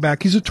going to come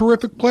back. He's a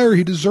terrific player.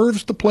 He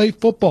deserves to play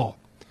football.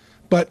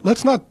 But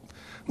let's not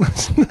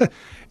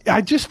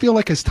I just feel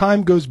like as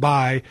time goes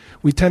by,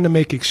 we tend to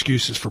make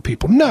excuses for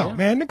people. No,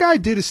 man, the guy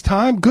did his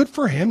time. Good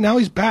for him. Now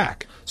he's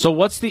back. So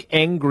what's the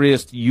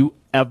angriest you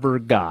ever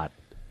got?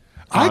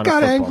 I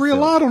got angry a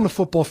lot on the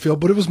football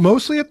field, but it was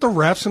mostly at the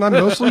refs, and I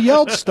mostly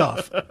yelled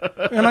stuff.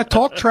 And I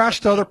talked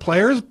trash to other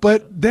players,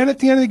 but then at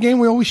the end of the game,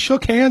 we always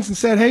shook hands and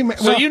said, hey, man.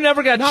 So you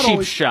never got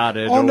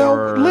cheap-shotted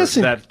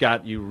that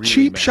got you really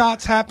cheap mad.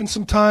 Shots happen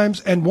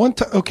sometimes. And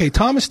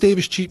Thomas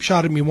Davis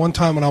cheap-shotted me one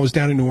time when I was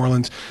down in New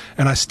Orleans,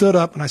 and I stood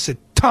up and I said,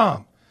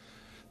 Tom,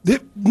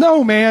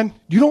 no, man,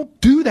 you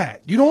don't do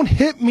that. You don't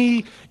hit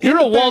me. You're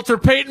a Walter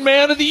Payton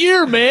Man of the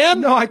Year,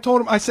 man. No, I told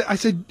him, I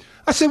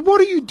said,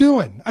 what are you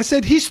doing? I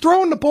said, he's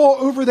throwing the ball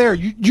over there.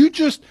 You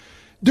just,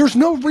 there's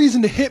no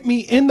reason to hit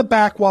me in the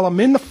back while I'm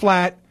in the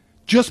flat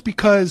just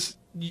because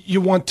you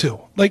want to.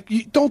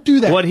 Like, don't do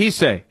that. What'd he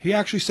say? He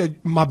actually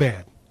said, my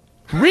bad.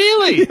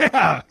 Really?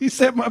 Yeah, he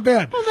said my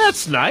bad. Well,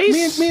 that's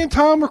nice. Me and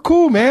Tom are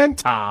cool, man.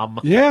 Tom.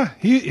 Yeah,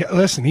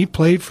 listen,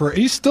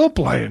 he's still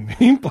playing.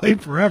 He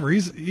played forever.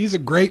 He's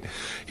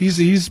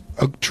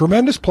a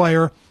tremendous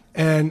player,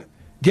 and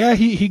yeah,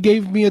 he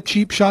gave me a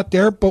cheap shot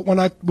there, but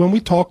when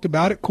we talked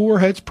about it, cooler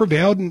heads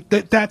prevailed, and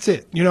that's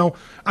it. You know,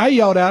 I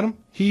yelled at him.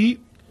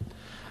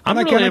 I'm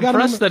really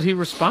impressed that he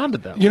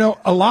responded that way. You know,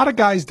 a lot of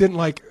guys didn't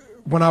like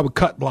when I would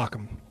cut block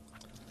him.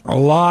 A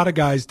lot of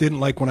guys didn't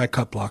like when I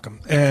cut block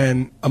him.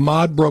 And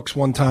Ahmad Brooks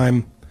one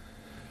time,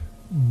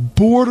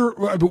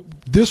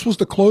 this was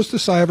the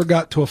closest I ever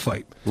got to a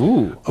fight.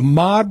 Ooh.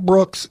 Ahmad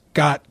Brooks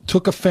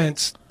took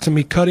offense to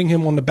me cutting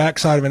him on the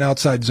backside of an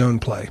outside zone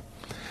play.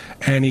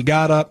 And he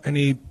got up and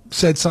he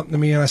said something to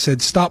me, and I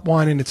said, stop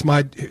whining,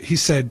 he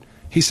said,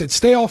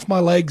 stay off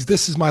my legs,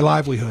 this is my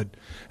livelihood.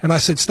 And I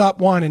said, stop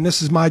whining,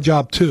 this is my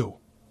job too.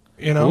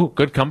 You know? Ooh,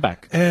 good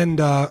comeback. And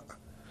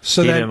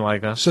so didn't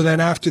like that. So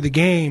then after the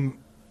game,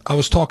 I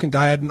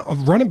had a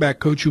running back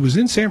coach who was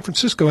in San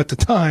Francisco at the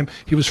time.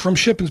 He was from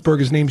Shippensburg.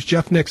 His name's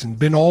Jeff Nixon,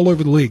 been all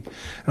over the league.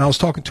 And I was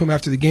talking to him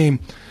after the game,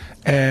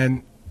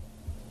 and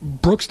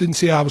Brooks didn't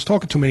see I was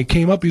talking to him, and he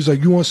came up. He was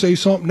like, you want to say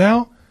something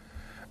now?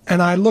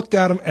 And I looked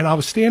at him, and I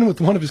was standing with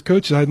one of his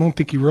coaches. I don't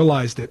think he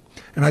realized it.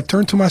 And I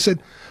turned to him. I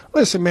said,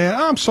 listen, man,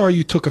 I'm sorry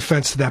you took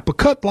offense to that, but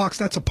cut blocks,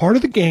 that's a part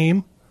of the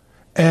game.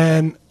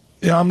 And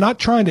I'm not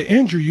trying to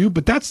injure you,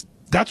 but that's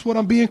what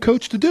I'm being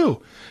coached to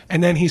do.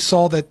 And then he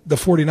saw that the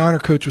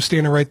 49er coach was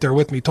standing right there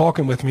with me,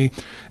 talking with me.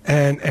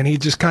 And he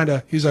just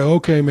he's like,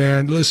 okay,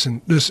 man,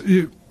 listen,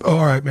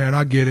 all right, man,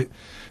 I get it.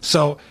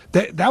 So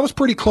that was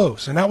pretty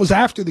close. And that was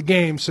after the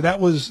game. So that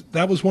was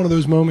one of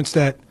those moments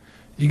that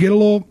you get a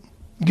little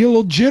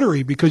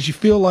jittery because you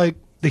feel like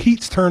the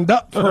heat's turned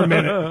up for a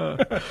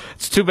minute.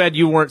 It's too bad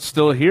you weren't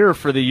still here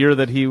for the year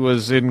that he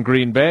was in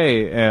Green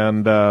Bay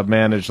and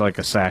managed like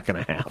a sack and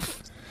a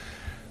half.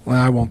 Well,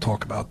 I won't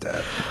talk about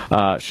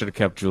that. Should have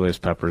kept Julius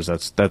Peppers.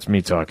 That's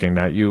me talking,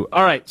 not you.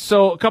 All right,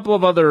 so a couple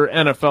of other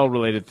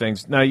NFL-related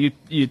things. Now, you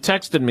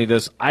texted me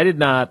this. I did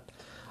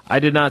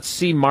not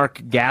see Mark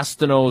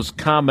Gastineau's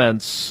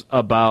comments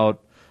about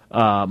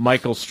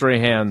Michael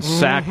Strahan's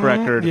sack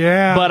record.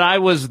 Yeah. But I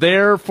was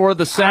there for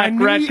the sack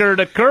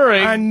record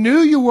occurring. I knew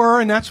you were,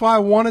 and that's why I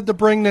wanted to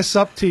bring this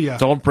up to you.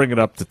 Don't bring it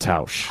up to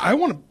Tausch.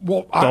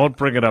 Don't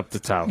bring it up to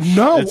Tausch.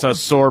 No. It's a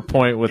sore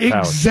point with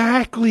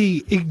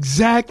Tausch.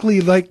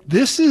 Exactly. Like,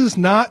 this is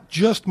not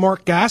just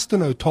Mark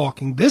Gastineau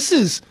talking. This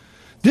is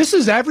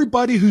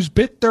everybody who's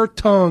bit their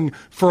tongue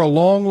for a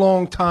long,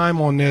 long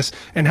time on this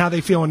and how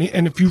they feel.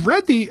 And if you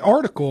read the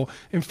article,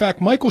 in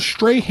fact, Michael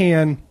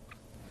Strahan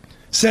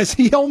says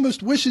he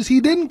almost wishes he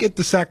didn't get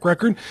the sack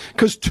record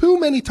because too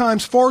many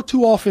times, far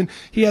too often,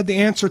 he had the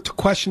answer to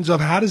questions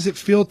of how does it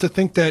feel to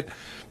think that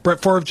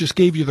Brett Favre just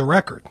gave you the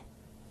record.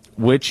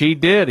 Which he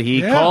did.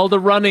 He called a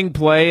running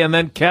play and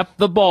then kept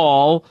the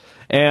ball,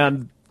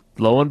 and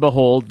lo and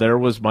behold, there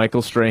was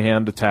Michael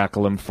Strahan to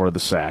tackle him for the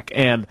sack.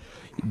 And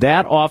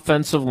that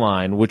offensive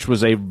line, which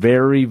was a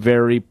very,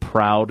 very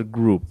proud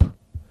group,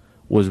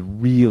 was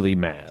really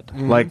mad.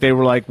 Mm-hmm. Like, they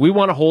were like, we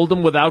want to hold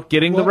him without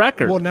getting the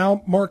record. Well,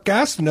 now Mark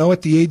Gastineau,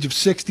 at the age of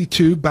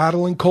 62,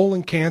 battling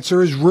colon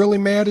cancer, is really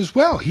mad as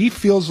well. He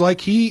feels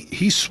like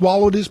he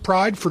swallowed his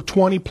pride for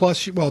 20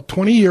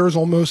 years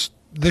almost.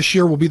 This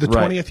year will be the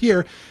 20th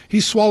year.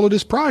 He swallowed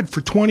his pride for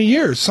 20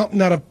 years, something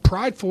that a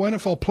prideful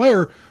NFL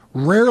player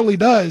rarely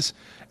does.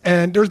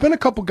 And there's been a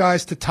couple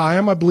guys to tie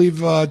him. I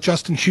believe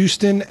Justin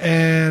Houston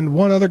and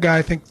one other guy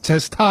I think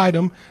has tied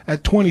him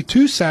at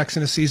 22 sacks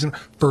in a season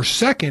for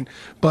second.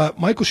 But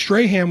Michael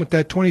Strahan with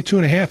that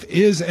 22.5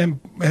 is and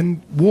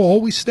will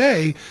always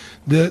stay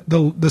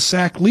the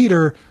sack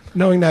leader,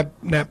 knowing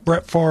that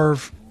Brett Favre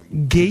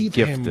gave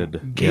him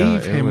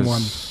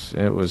one.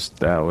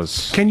 That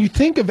was. Can you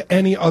think of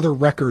any other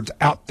records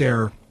out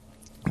there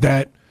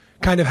that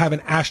kind of have an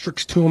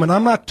asterisk to him? And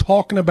I'm not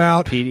talking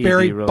about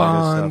Barry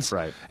Bonds. Stuff,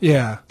 right.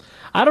 Yeah.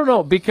 I don't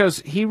know, because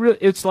it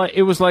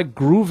was like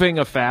grooving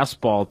a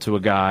fastball to a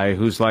guy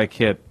who's like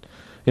hit,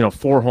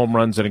 4 home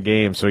runs in a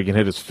game so he can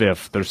hit his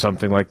 5th or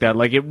something like that.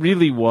 Like, it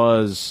really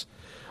was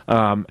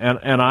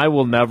And I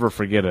will never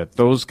forget it.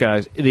 Those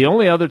guys, the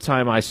only other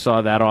time I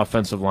saw that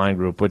offensive line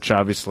group, which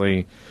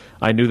obviously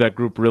I knew that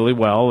group really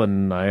well,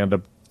 and I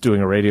ended up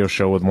doing a radio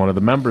show with one of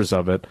the members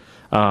of it,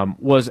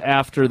 was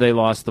after they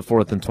lost the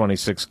 4th and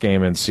 26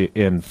 game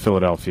in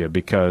Philadelphia,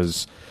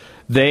 because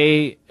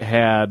they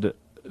had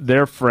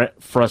their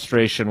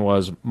frustration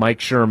was Mike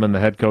Sherman, the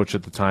head coach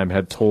at the time,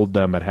 had told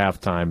them at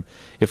halftime,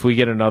 if we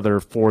get another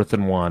 4th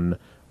and 1,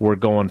 we're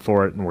going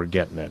for it and we're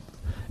getting it.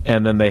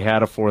 And then they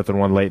had a 4th and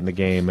 1 late in the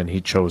game, and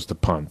he chose to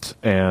punt.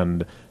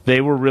 And they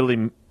were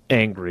really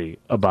angry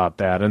about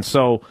that. And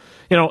so,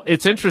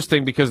 it's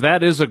interesting because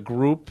that is a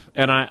group,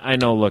 and I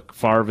know, look,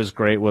 Favre is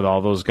great with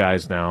all those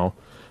guys now,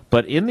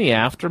 but in the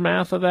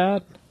aftermath of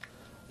that,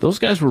 those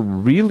guys were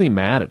really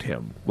mad at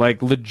him,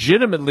 like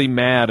legitimately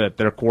mad at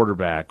their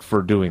quarterback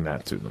for doing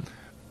that to them.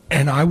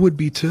 And I would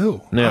be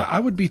too. Yeah. I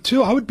would be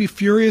too. I would be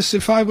furious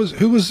if I was.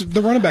 Who was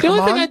the running back?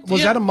 Amon?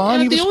 Was that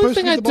Amon? He was supposed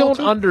to get the ball to? The only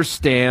thing I don't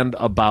understand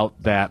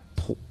about that,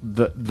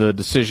 the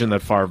decision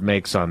that Favre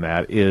makes on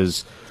that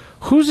is,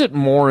 who's it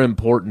more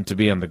important to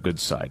be on the good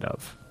side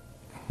of?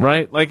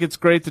 Right? Like, it's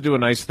great to do a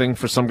nice thing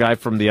for some guy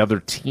from the other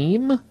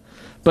team,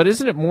 but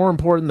isn't it more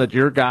important that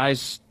your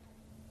guys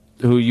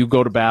who you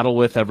go to battle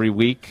with every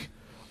week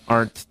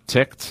aren't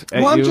ticked at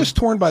you? Well, I'm just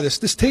torn by this.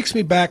 This takes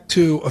me back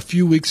to a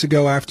few weeks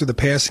ago after the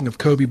passing of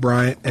Kobe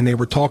Bryant, and they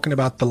were talking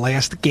about the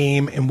last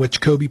game in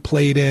which Kobe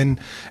played in,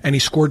 and he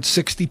scored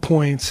 60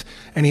 points,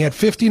 and he had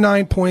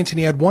 59 points, and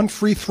he had one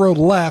free throw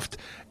left,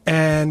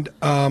 and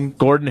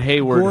Gordon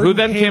Hayward, who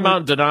then came out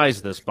and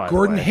denies this, by the way.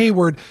 Gordon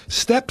Hayward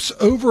steps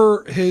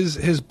over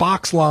his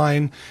box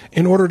line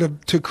in order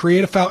to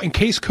create a foul. In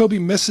case Kobe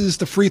misses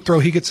the free throw,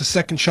 he gets a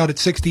second shot at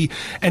 60.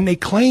 And they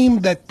claim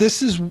that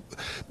this is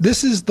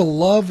the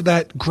love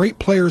that great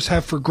players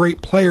have for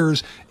great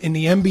players in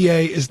the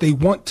NBA, is they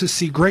want to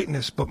see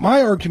greatness. But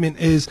my argument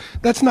is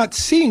that's not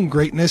seeing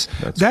greatness.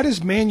 That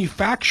is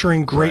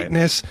manufacturing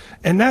greatness, right.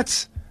 And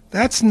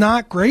that's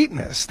not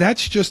greatness.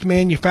 That's just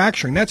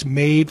manufacturing. That's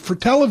made for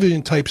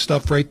television type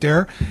stuff right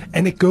there.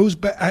 And it goes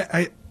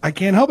back. I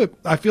can't help it.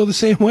 I feel the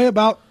same way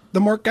about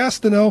the Mark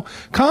Gastineau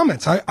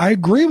comments. I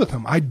agree with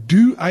him. I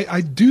do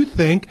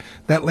think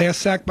that last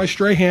sack by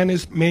Strahan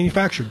is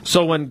manufactured.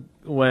 So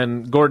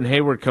when Gordon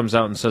Hayward comes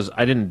out and says,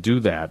 I didn't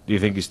do that, do you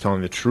think he's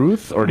telling the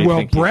truth? Or do you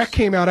think Brett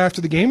came out after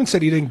the game and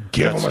said he didn't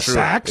give him a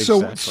sack.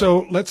 Exactly.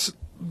 So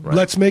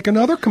let's make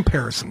another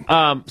comparison.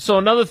 So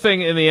another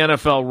thing in the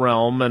NFL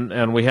realm,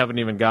 and we haven't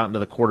even gotten to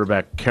the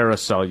quarterback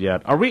carousel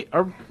yet. Are we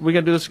going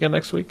to do this again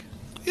next week?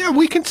 Yeah,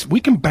 we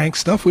can bank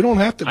stuff. We don't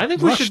have to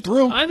rush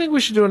through. I think we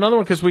should do another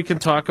one because we can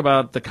talk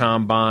about the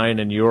Combine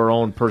and your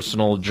own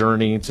personal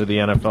journey to the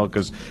NFL,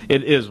 because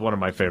it is one of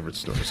my favorite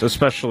stories,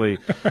 especially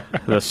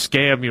the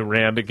scam you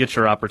ran to get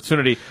your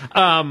opportunity.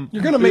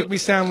 You're going to make me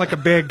sound like a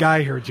bad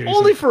guy here, Jason.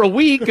 Only for a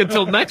week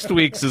until next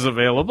week's is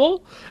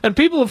available. And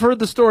people have heard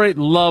the story,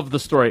 love the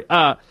story.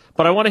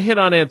 But I want to hit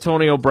on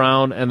Antonio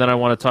Brown, and then I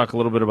want to talk a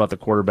little bit about the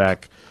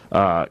quarterback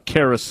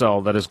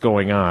carousel that is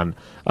going on.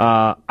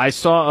 I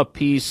saw a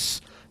piece,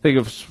 I think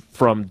it was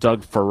from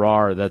Doug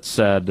Farrar, that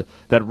said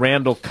that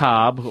Randall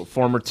Cobb,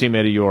 former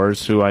teammate of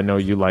yours, who I know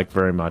you like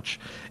very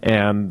much,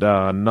 and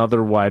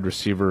another wide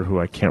receiver who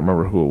I can't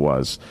remember who it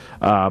was,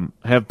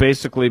 have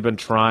basically been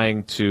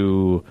trying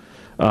to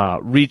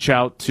reach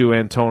out to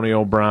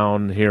Antonio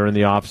Brown here in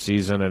the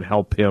offseason and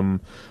help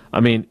him.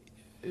 I mean,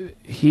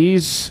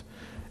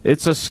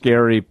 it's a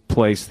scary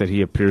place that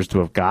he appears to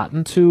have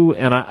gotten to.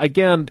 And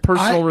again,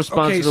 personal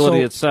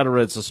responsibility, et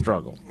cetera, it's a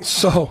struggle.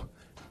 So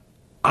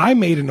I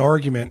made an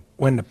argument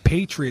when the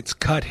Patriots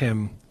cut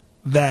him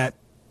that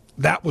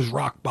was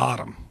rock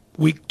bottom,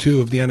 week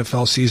 2 of the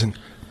NFL season.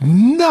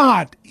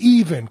 Not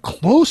even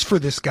close for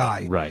this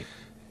guy. Right.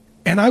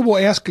 And I will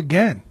ask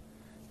again,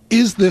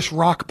 is this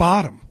rock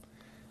bottom?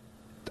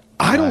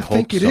 I don't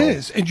think it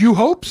is. And you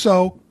hope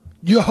so.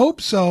 You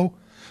hope so.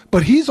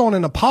 But he's on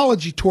an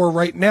apology tour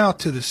right now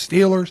to the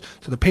Steelers,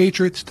 to the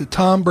Patriots, to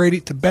Tom Brady,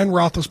 to Ben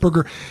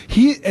Roethlisberger.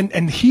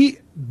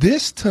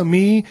 This to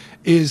me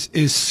is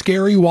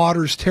scary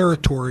waters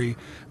territory,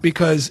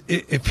 because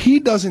if he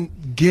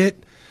doesn't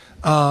get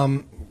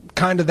kind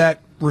of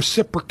that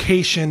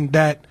reciprocation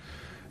that,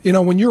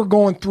 when you're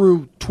going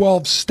through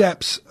 12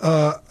 steps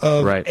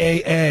of right.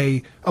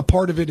 AA, a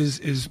part of it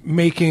is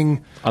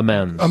making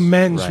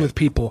amends with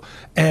people.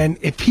 And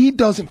if he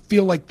doesn't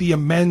feel like the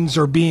amends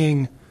are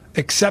being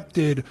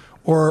accepted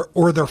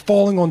or they're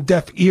falling on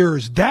deaf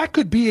ears, that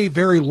could be a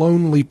very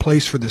lonely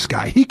place for this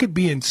guy. He could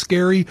be in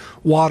scary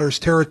waters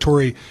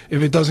territory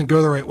if it doesn't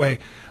go the right way.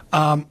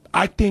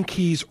 I think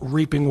he's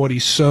reaping what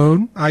he's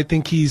sown. I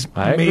think he's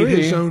made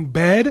his own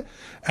bed.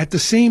 At the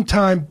same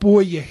time,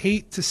 boy, you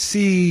hate to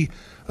see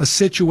a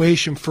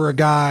situation for a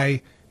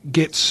guy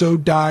get so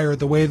dire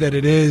the way that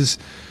it is,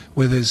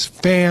 with his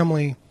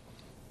family,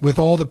 with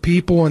all the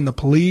people and the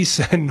police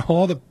and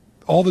all the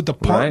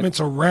departments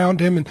right.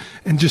 around him,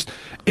 and just,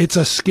 it's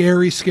a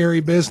scary,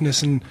 scary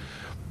business. And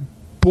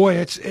boy,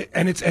 it's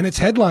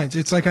headlines.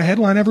 It's like a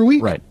headline every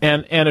week. Right.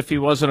 And if he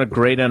wasn't a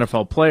great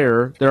NFL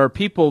player, there are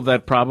people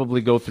that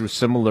probably go through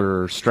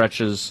similar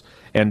stretches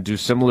and do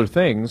similar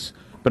things,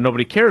 but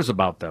nobody cares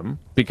about them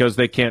because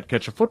they can't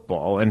catch a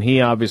football. And he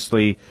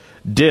obviously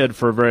did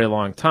for a very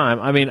long time.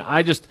 I mean,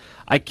 I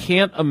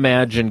can't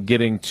imagine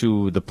getting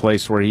to the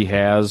place where he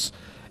has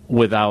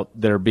without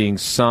there being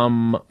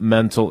some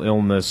mental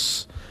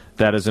illness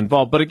that is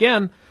involved. But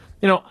again,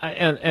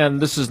 and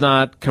this is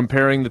not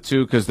comparing the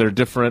two because they're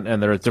different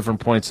and they're at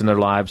different points in their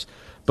lives.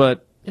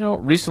 But,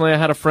 recently I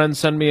had a friend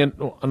send me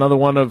another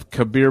one of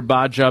Kabir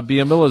Baja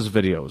Biamila's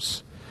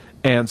videos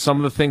and some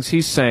of the things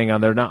he's saying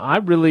on there. Now, I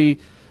really...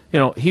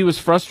 he was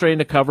frustrating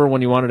to cover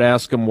when you wanted to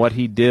ask him what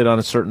he did on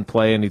a certain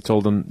play, and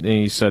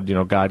he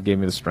said, God gave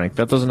me the strength.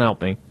 That doesn't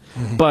help me.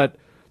 Mm-hmm. But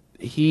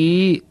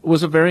he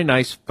was a very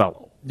nice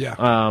fellow.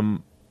 Yeah.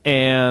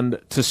 And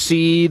to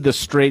see the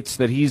straits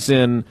that he's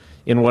in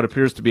what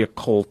appears to be a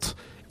cult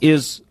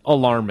is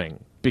alarming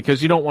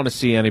because you don't want to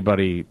see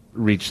anybody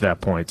reach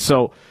that point.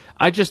 So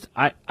I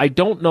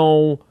don't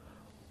know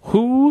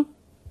who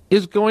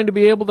is going to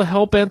be able to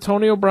help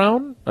Antonio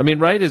Brown. I mean,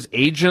 right? His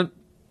agent,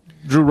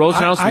 Drew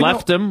Rosenhaus,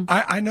 left him.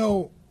 I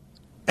know,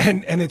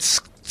 and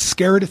it's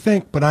scary to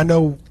think, but I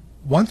know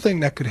one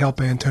thing that could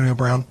help Antonio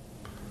Brown: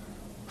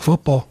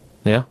 football.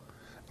 Yeah.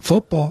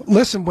 Football.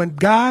 Listen, when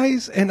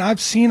guys, and I've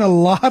seen a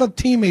lot of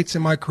teammates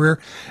in my career,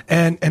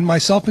 and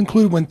myself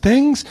included, when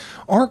things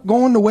aren't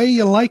going the way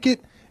you like it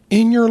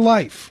in your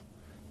life,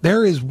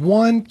 there is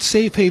one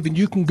safe haven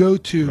you can go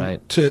to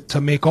right.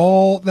 to make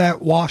all that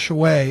wash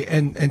away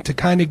and to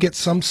kind of get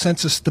some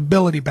sense of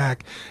stability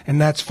back, and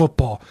that's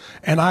football.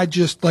 And I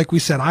just, like we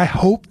said, I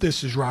hope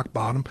this is rock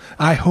bottom.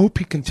 I hope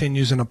he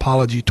continues an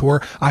apology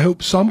tour. I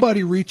hope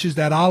somebody reaches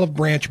that olive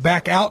branch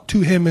back out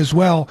to him as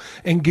well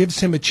and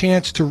gives him a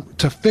chance to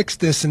fix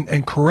this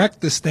and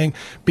correct this thing,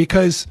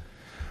 because,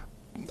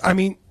 I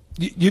mean,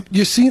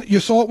 you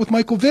saw it with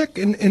Michael Vick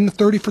in the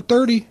 30 for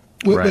 30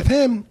 with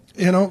him.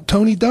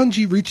 Tony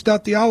Dungy reached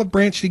out the olive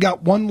branch. He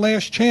got one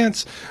last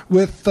chance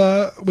with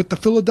the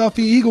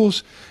Philadelphia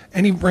Eagles,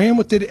 and he ran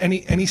with it. And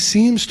he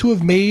seems to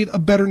have made a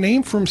better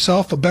name for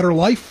himself, a better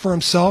life for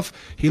himself.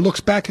 He looks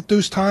back at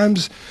those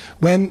times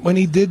when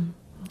he did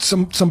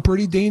some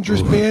pretty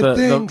dangerous bad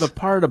things. The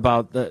part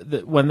about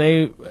when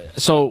they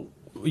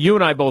you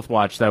and I both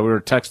watched that. We were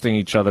texting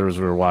each other as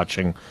we were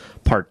watching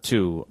part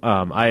 2.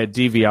 I had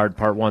DVR'd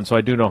part 1, so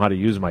I do know how to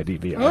use my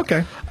DVR.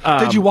 Okay.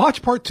 Did you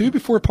watch part 2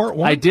 before part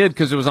 1? I did,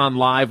 because it was on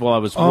live while I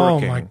was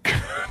working. Oh, my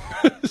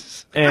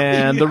goodness.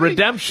 And the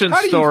redemption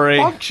story.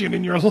 How do you function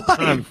in your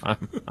life?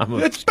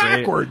 It's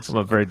backwards. I'm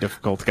a very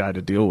difficult guy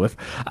to deal with.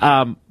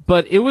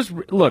 But it was,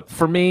 look,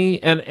 for me,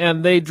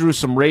 and they drew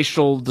some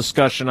racial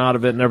discussion out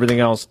of it and everything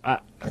else.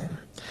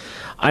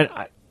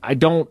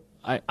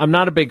 I'm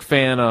not a big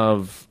fan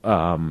of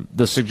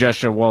the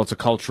suggestion of, well, it's a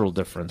cultural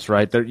difference,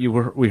 right?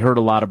 We heard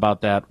a lot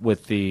about that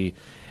with the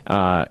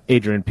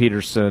Adrian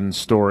Peterson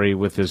story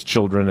with his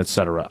children,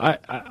 etc.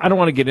 I don't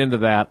want to get into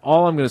that.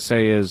 All I'm going to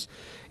say is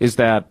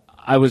that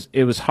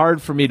it was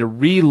hard for me to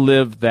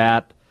relive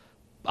that.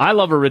 I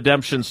love a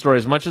redemption story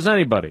as much as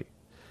anybody,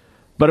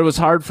 but it was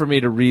hard for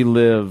me to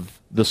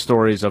relive the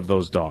stories of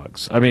those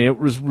dogs. I mean, it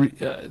was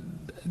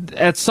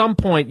at some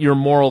point your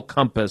moral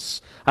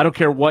compass, I don't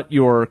care what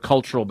your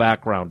cultural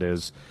background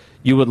is,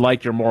 you would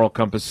like your moral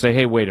compass to say,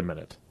 hey, wait a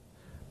minute,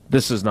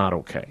 this is not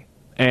okay.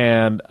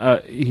 And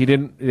they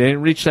didn't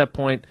reach that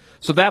point.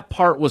 So that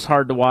part was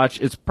hard to watch.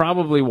 It's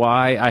probably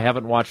why I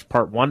haven't watched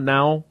part 1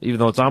 now, even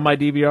though it's on my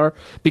DVR,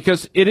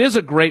 because it is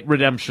a great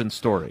redemption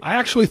story. I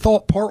actually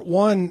thought part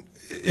 1,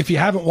 if you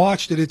haven't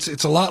watched it,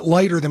 it's a lot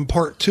lighter than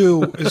part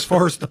 2 as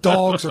far as the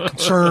dogs are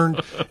concerned.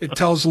 It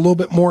tells a little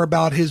bit more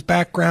about his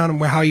background and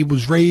how he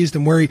was raised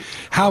and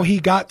how he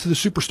got to the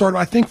superstardom.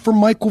 I think for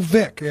Michael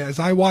Vick, as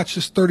I watched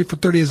this 30 for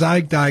 30, as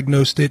I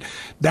diagnosed it,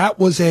 that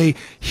was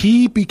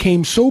he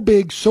became so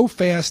big, so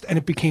fast, and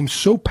it became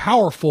so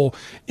powerful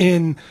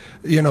in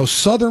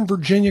Southern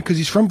Virginia, because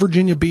he's from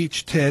Virginia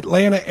Beach, to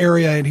Atlanta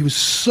area, and he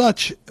was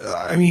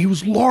he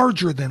was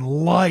larger than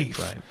life.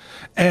 Right.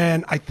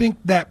 And I think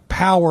that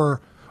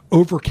power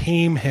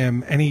overcame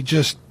him, and he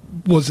just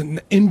was an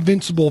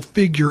invincible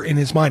figure in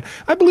his mind.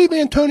 I believe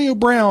Antonio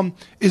Brown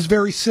is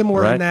very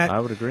similar in that.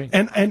 I would agree.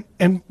 And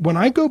when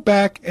I go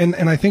back and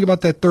I think about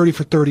that 30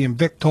 for 30, and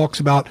Vic talks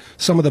about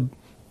some of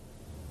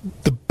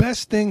the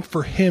best thing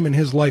for him in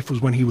his life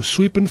was when he was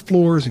sweeping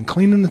floors and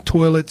cleaning the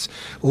toilets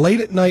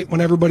late at night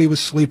when everybody was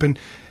sleeping,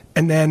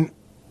 and then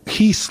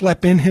he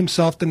slept in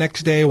himself the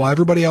next day while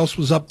everybody else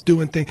was up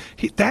doing things.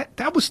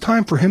 That was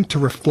time for him to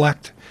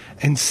reflect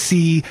and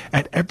see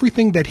at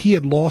everything that he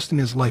had lost in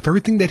his life,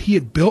 everything that he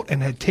had built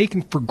and had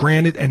taken for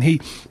granted, and he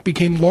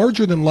became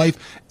larger than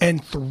life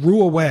and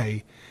threw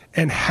away.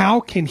 And how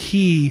can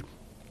he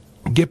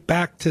get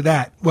back to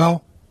that?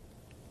 Well,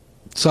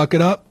 suck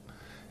it up,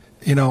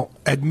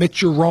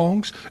 admit your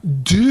wrongs,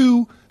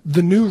 do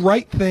the new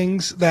right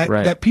things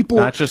that people,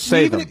 not just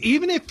say them.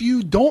 Even if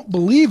you don't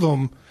believe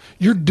them,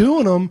 you're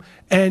doing them,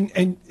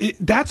 and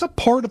that's a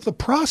part of the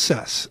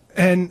process.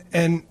 And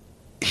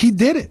he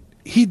did it.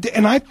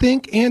 And I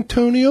think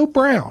Antonio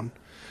Brown,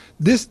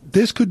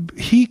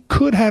 he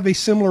could have a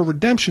similar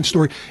redemption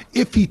story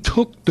if he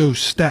took those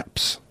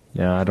steps.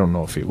 Yeah, I don't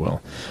know if he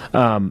will.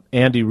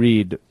 Andy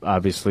Reid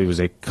obviously was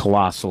a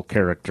colossal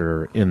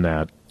character in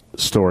that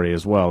story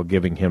as well,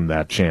 giving him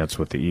that chance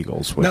with the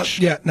Eagles.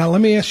 Which... Now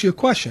let me ask you a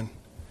question.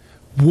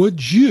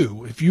 Would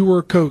you, if you were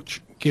a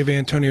coach, give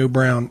Antonio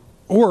Brown,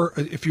 or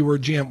if you were a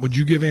GM, would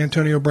you give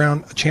Antonio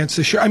Brown a chance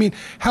this year? I mean,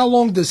 how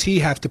long does he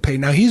have to pay?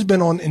 Now, he's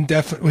been on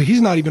indefinite – well,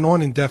 he's not even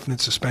on indefinite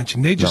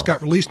suspension. They just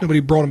got released. Nobody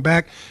brought him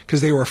back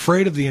because they were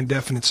afraid of the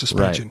indefinite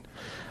suspension.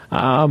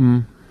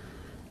 Right.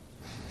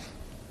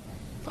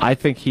 I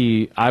think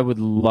I would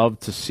love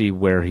to see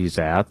where he's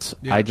at.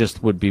 Yeah. I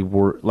just would be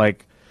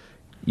like,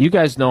 you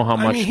guys know how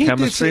much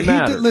chemistry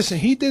matters.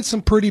 He did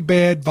some pretty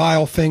bad,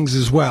 vile things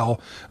as well.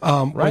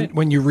 Right.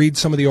 When you read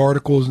some of the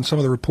articles and some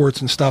of the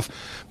reports and stuff.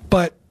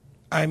 But,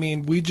 I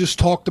mean, we just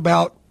talked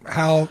about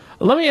how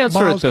let me answer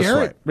Myles it this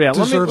Garrett way. Yeah,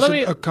 deserves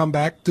a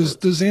comeback. Does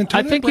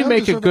Antonio I think Brown you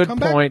make a deserve good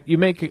comeback? point.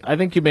 I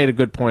think you made a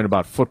good point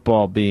about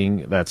football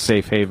being that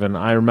safe haven.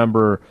 I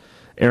remember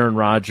Aaron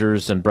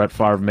Rodgers and Brett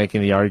Favre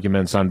making the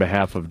arguments on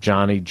behalf of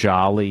Johnny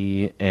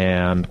Jolly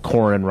and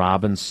Corin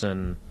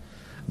Robinson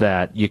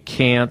that you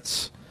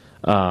can't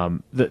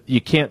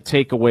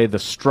take away the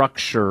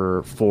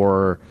structure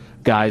for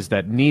guys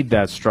that need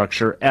that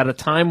structure at a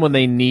time when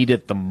they need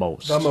it the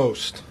most.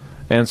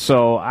 And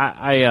so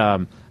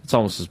I it's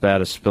almost as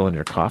bad as spilling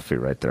your coffee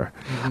right there.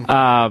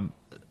 Mm-hmm.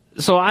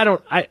 So I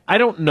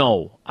don't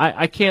know.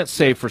 I can't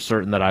say for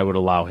certain that I would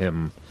allow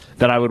him.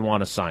 That I would want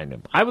to sign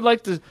him. I'd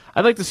like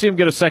to see him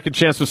get a second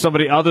chance with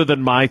somebody other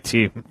than my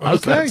team.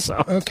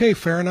 Okay,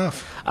 fair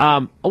enough.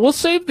 We'll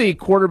save the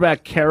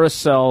quarterback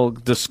carousel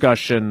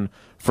discussion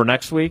for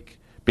next week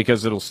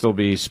because it'll still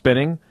be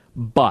spinning.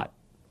 But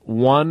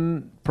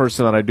one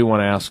person that I do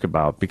want to ask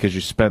about, because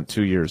you spent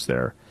 2 years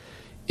there,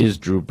 is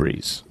Drew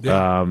Brees.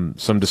 Yeah.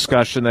 Some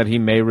discussion that he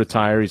may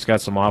retire. He's got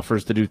some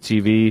offers to do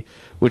TV,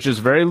 which is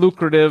very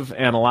lucrative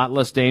and a lot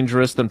less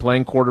dangerous than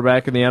playing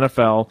quarterback in the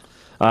NFL.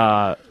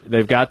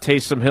 They've got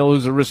Taysom Hill,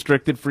 who's a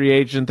restricted free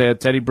agent. They had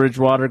Teddy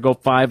Bridgewater go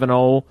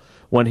 5-0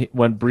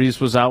 when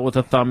Brees was out with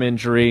a thumb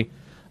injury.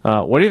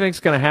 What do you think is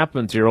going to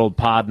happen to your old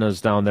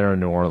Podnas down there in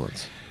New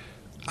Orleans?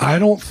 I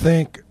don't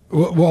think.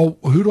 Well,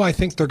 who do I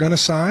think they're going to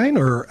sign,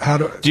 or how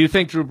do you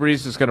think Drew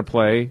Brees is going to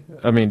play?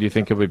 I mean, do you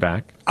think he'll be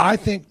back? I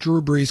think Drew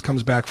Brees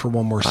comes back for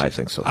one more season. I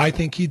think so. I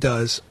think he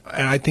does,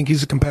 and I think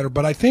he's a competitor.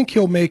 But I think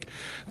he'll make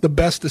the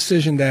best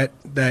decision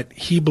that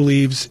he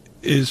believes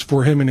is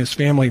for him and his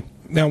family.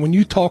 Now, when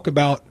you talk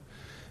about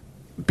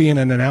being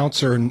an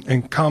announcer and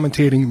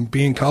commentating and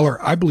being color,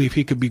 I believe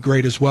he could be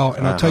great as well.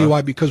 And I'll tell you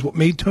why, because what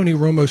made Tony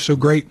Romo so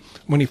great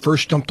when he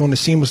first jumped on the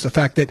scene was the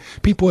fact that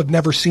people have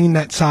never seen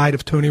that side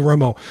of Tony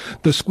Romo.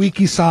 The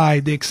squeaky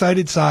side, the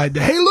excited side,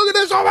 hey, look at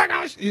this, oh my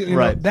gosh, you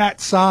know, that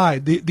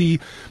side,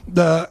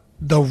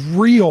 the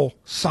real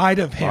side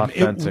of him.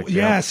 Authentic,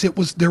 yes, it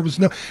was. There was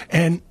no,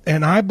 and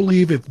I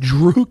believe if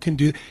Drew can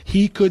do,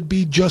 he could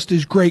be just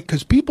as great,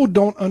 because people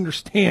don't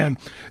understand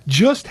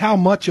just how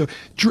much of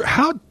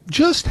how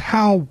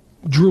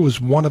Drew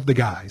is one of the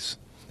guys,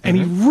 and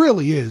he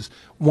really is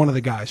one of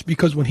the guys,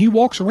 because when he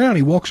walks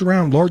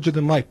around larger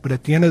than life. But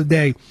at the end of the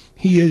day,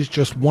 he is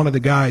just one of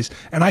the guys,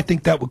 and I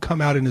think that would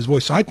come out in his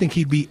voice. So I think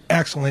he'd be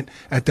excellent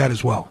at that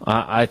as well.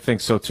 I think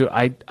so too.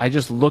 I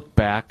just look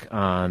back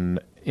on.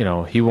 You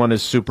know, he won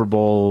his Super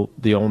Bowl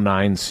the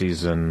 2009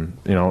 season.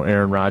 You know,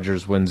 Aaron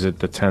Rodgers wins it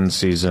the 2010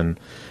 season,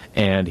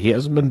 and he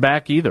hasn't been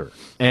back either.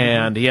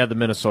 And he had the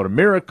Minnesota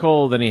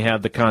Miracle. Then he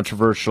had the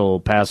controversial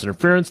pass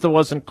interference that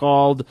wasn't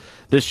called.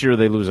 This year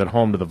they lose at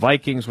home to the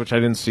Vikings, which I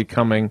didn't see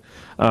coming.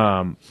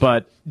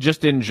 But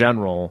just in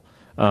general,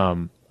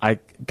 I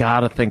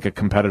got to think a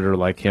competitor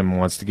like him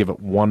wants to give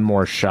it one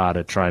more shot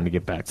at trying to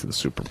get back to the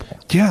Super Bowl.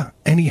 Yeah,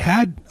 and he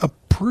had a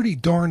pretty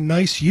darn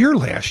nice year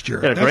last year.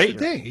 That's the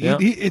thing. Yeah.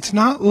 It's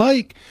not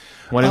like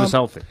when he was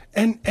healthy.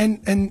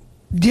 And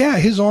yeah,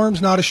 his arm's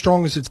not as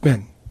strong as it's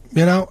been,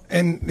 you know,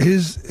 and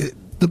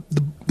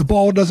the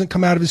ball doesn't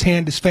come out of his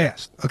hand as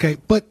fast. Okay,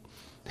 but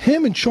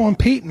him and Sean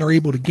Payton are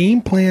able to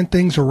game plan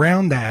things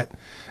around that,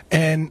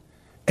 and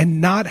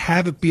not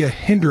have it be a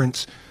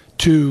hindrance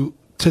to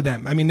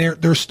them. I mean,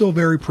 they're still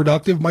very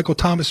productive. Michael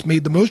Thomas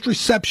made the most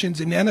receptions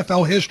in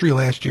NFL history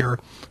last year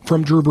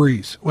from Drew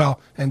Brees.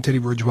 Well, and Teddy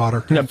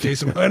Bridgewater and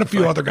Jason and a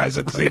few other guys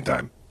at the same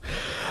time.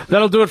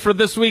 That'll do it for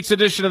this week's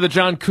edition of the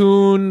John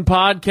Kuhn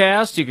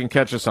Podcast. You can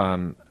catch us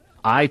on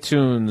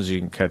iTunes. You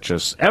can catch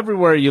us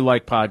everywhere you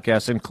like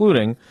podcasts,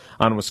 including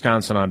on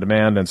Wisconsin On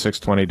Demand and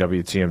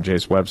 620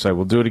 WTMJ's website.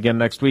 We'll do it again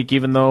next week,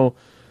 even though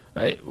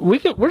we're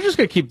just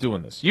going to keep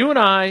doing this. You and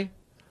I,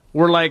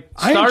 we're like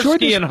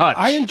Starsky and Hutch.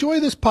 I enjoy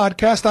this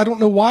podcast. I don't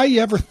know why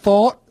you ever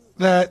thought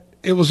that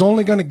it was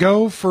only going to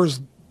go for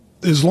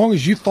as long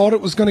as you thought it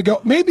was going to go.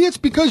 Maybe it's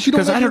because you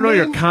don't. Because I don't know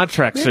your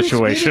contract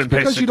situation. Maybe it's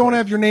because you don't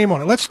have your name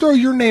on it. Let's throw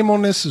your name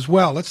on this as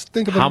well. Let's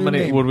think of how many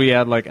name. Would we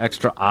add, like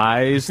extra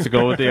I's to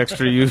go with the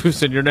extra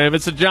U's in your name?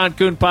 It's the John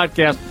Kuhn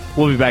Podcast.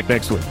 We'll be back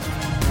next week.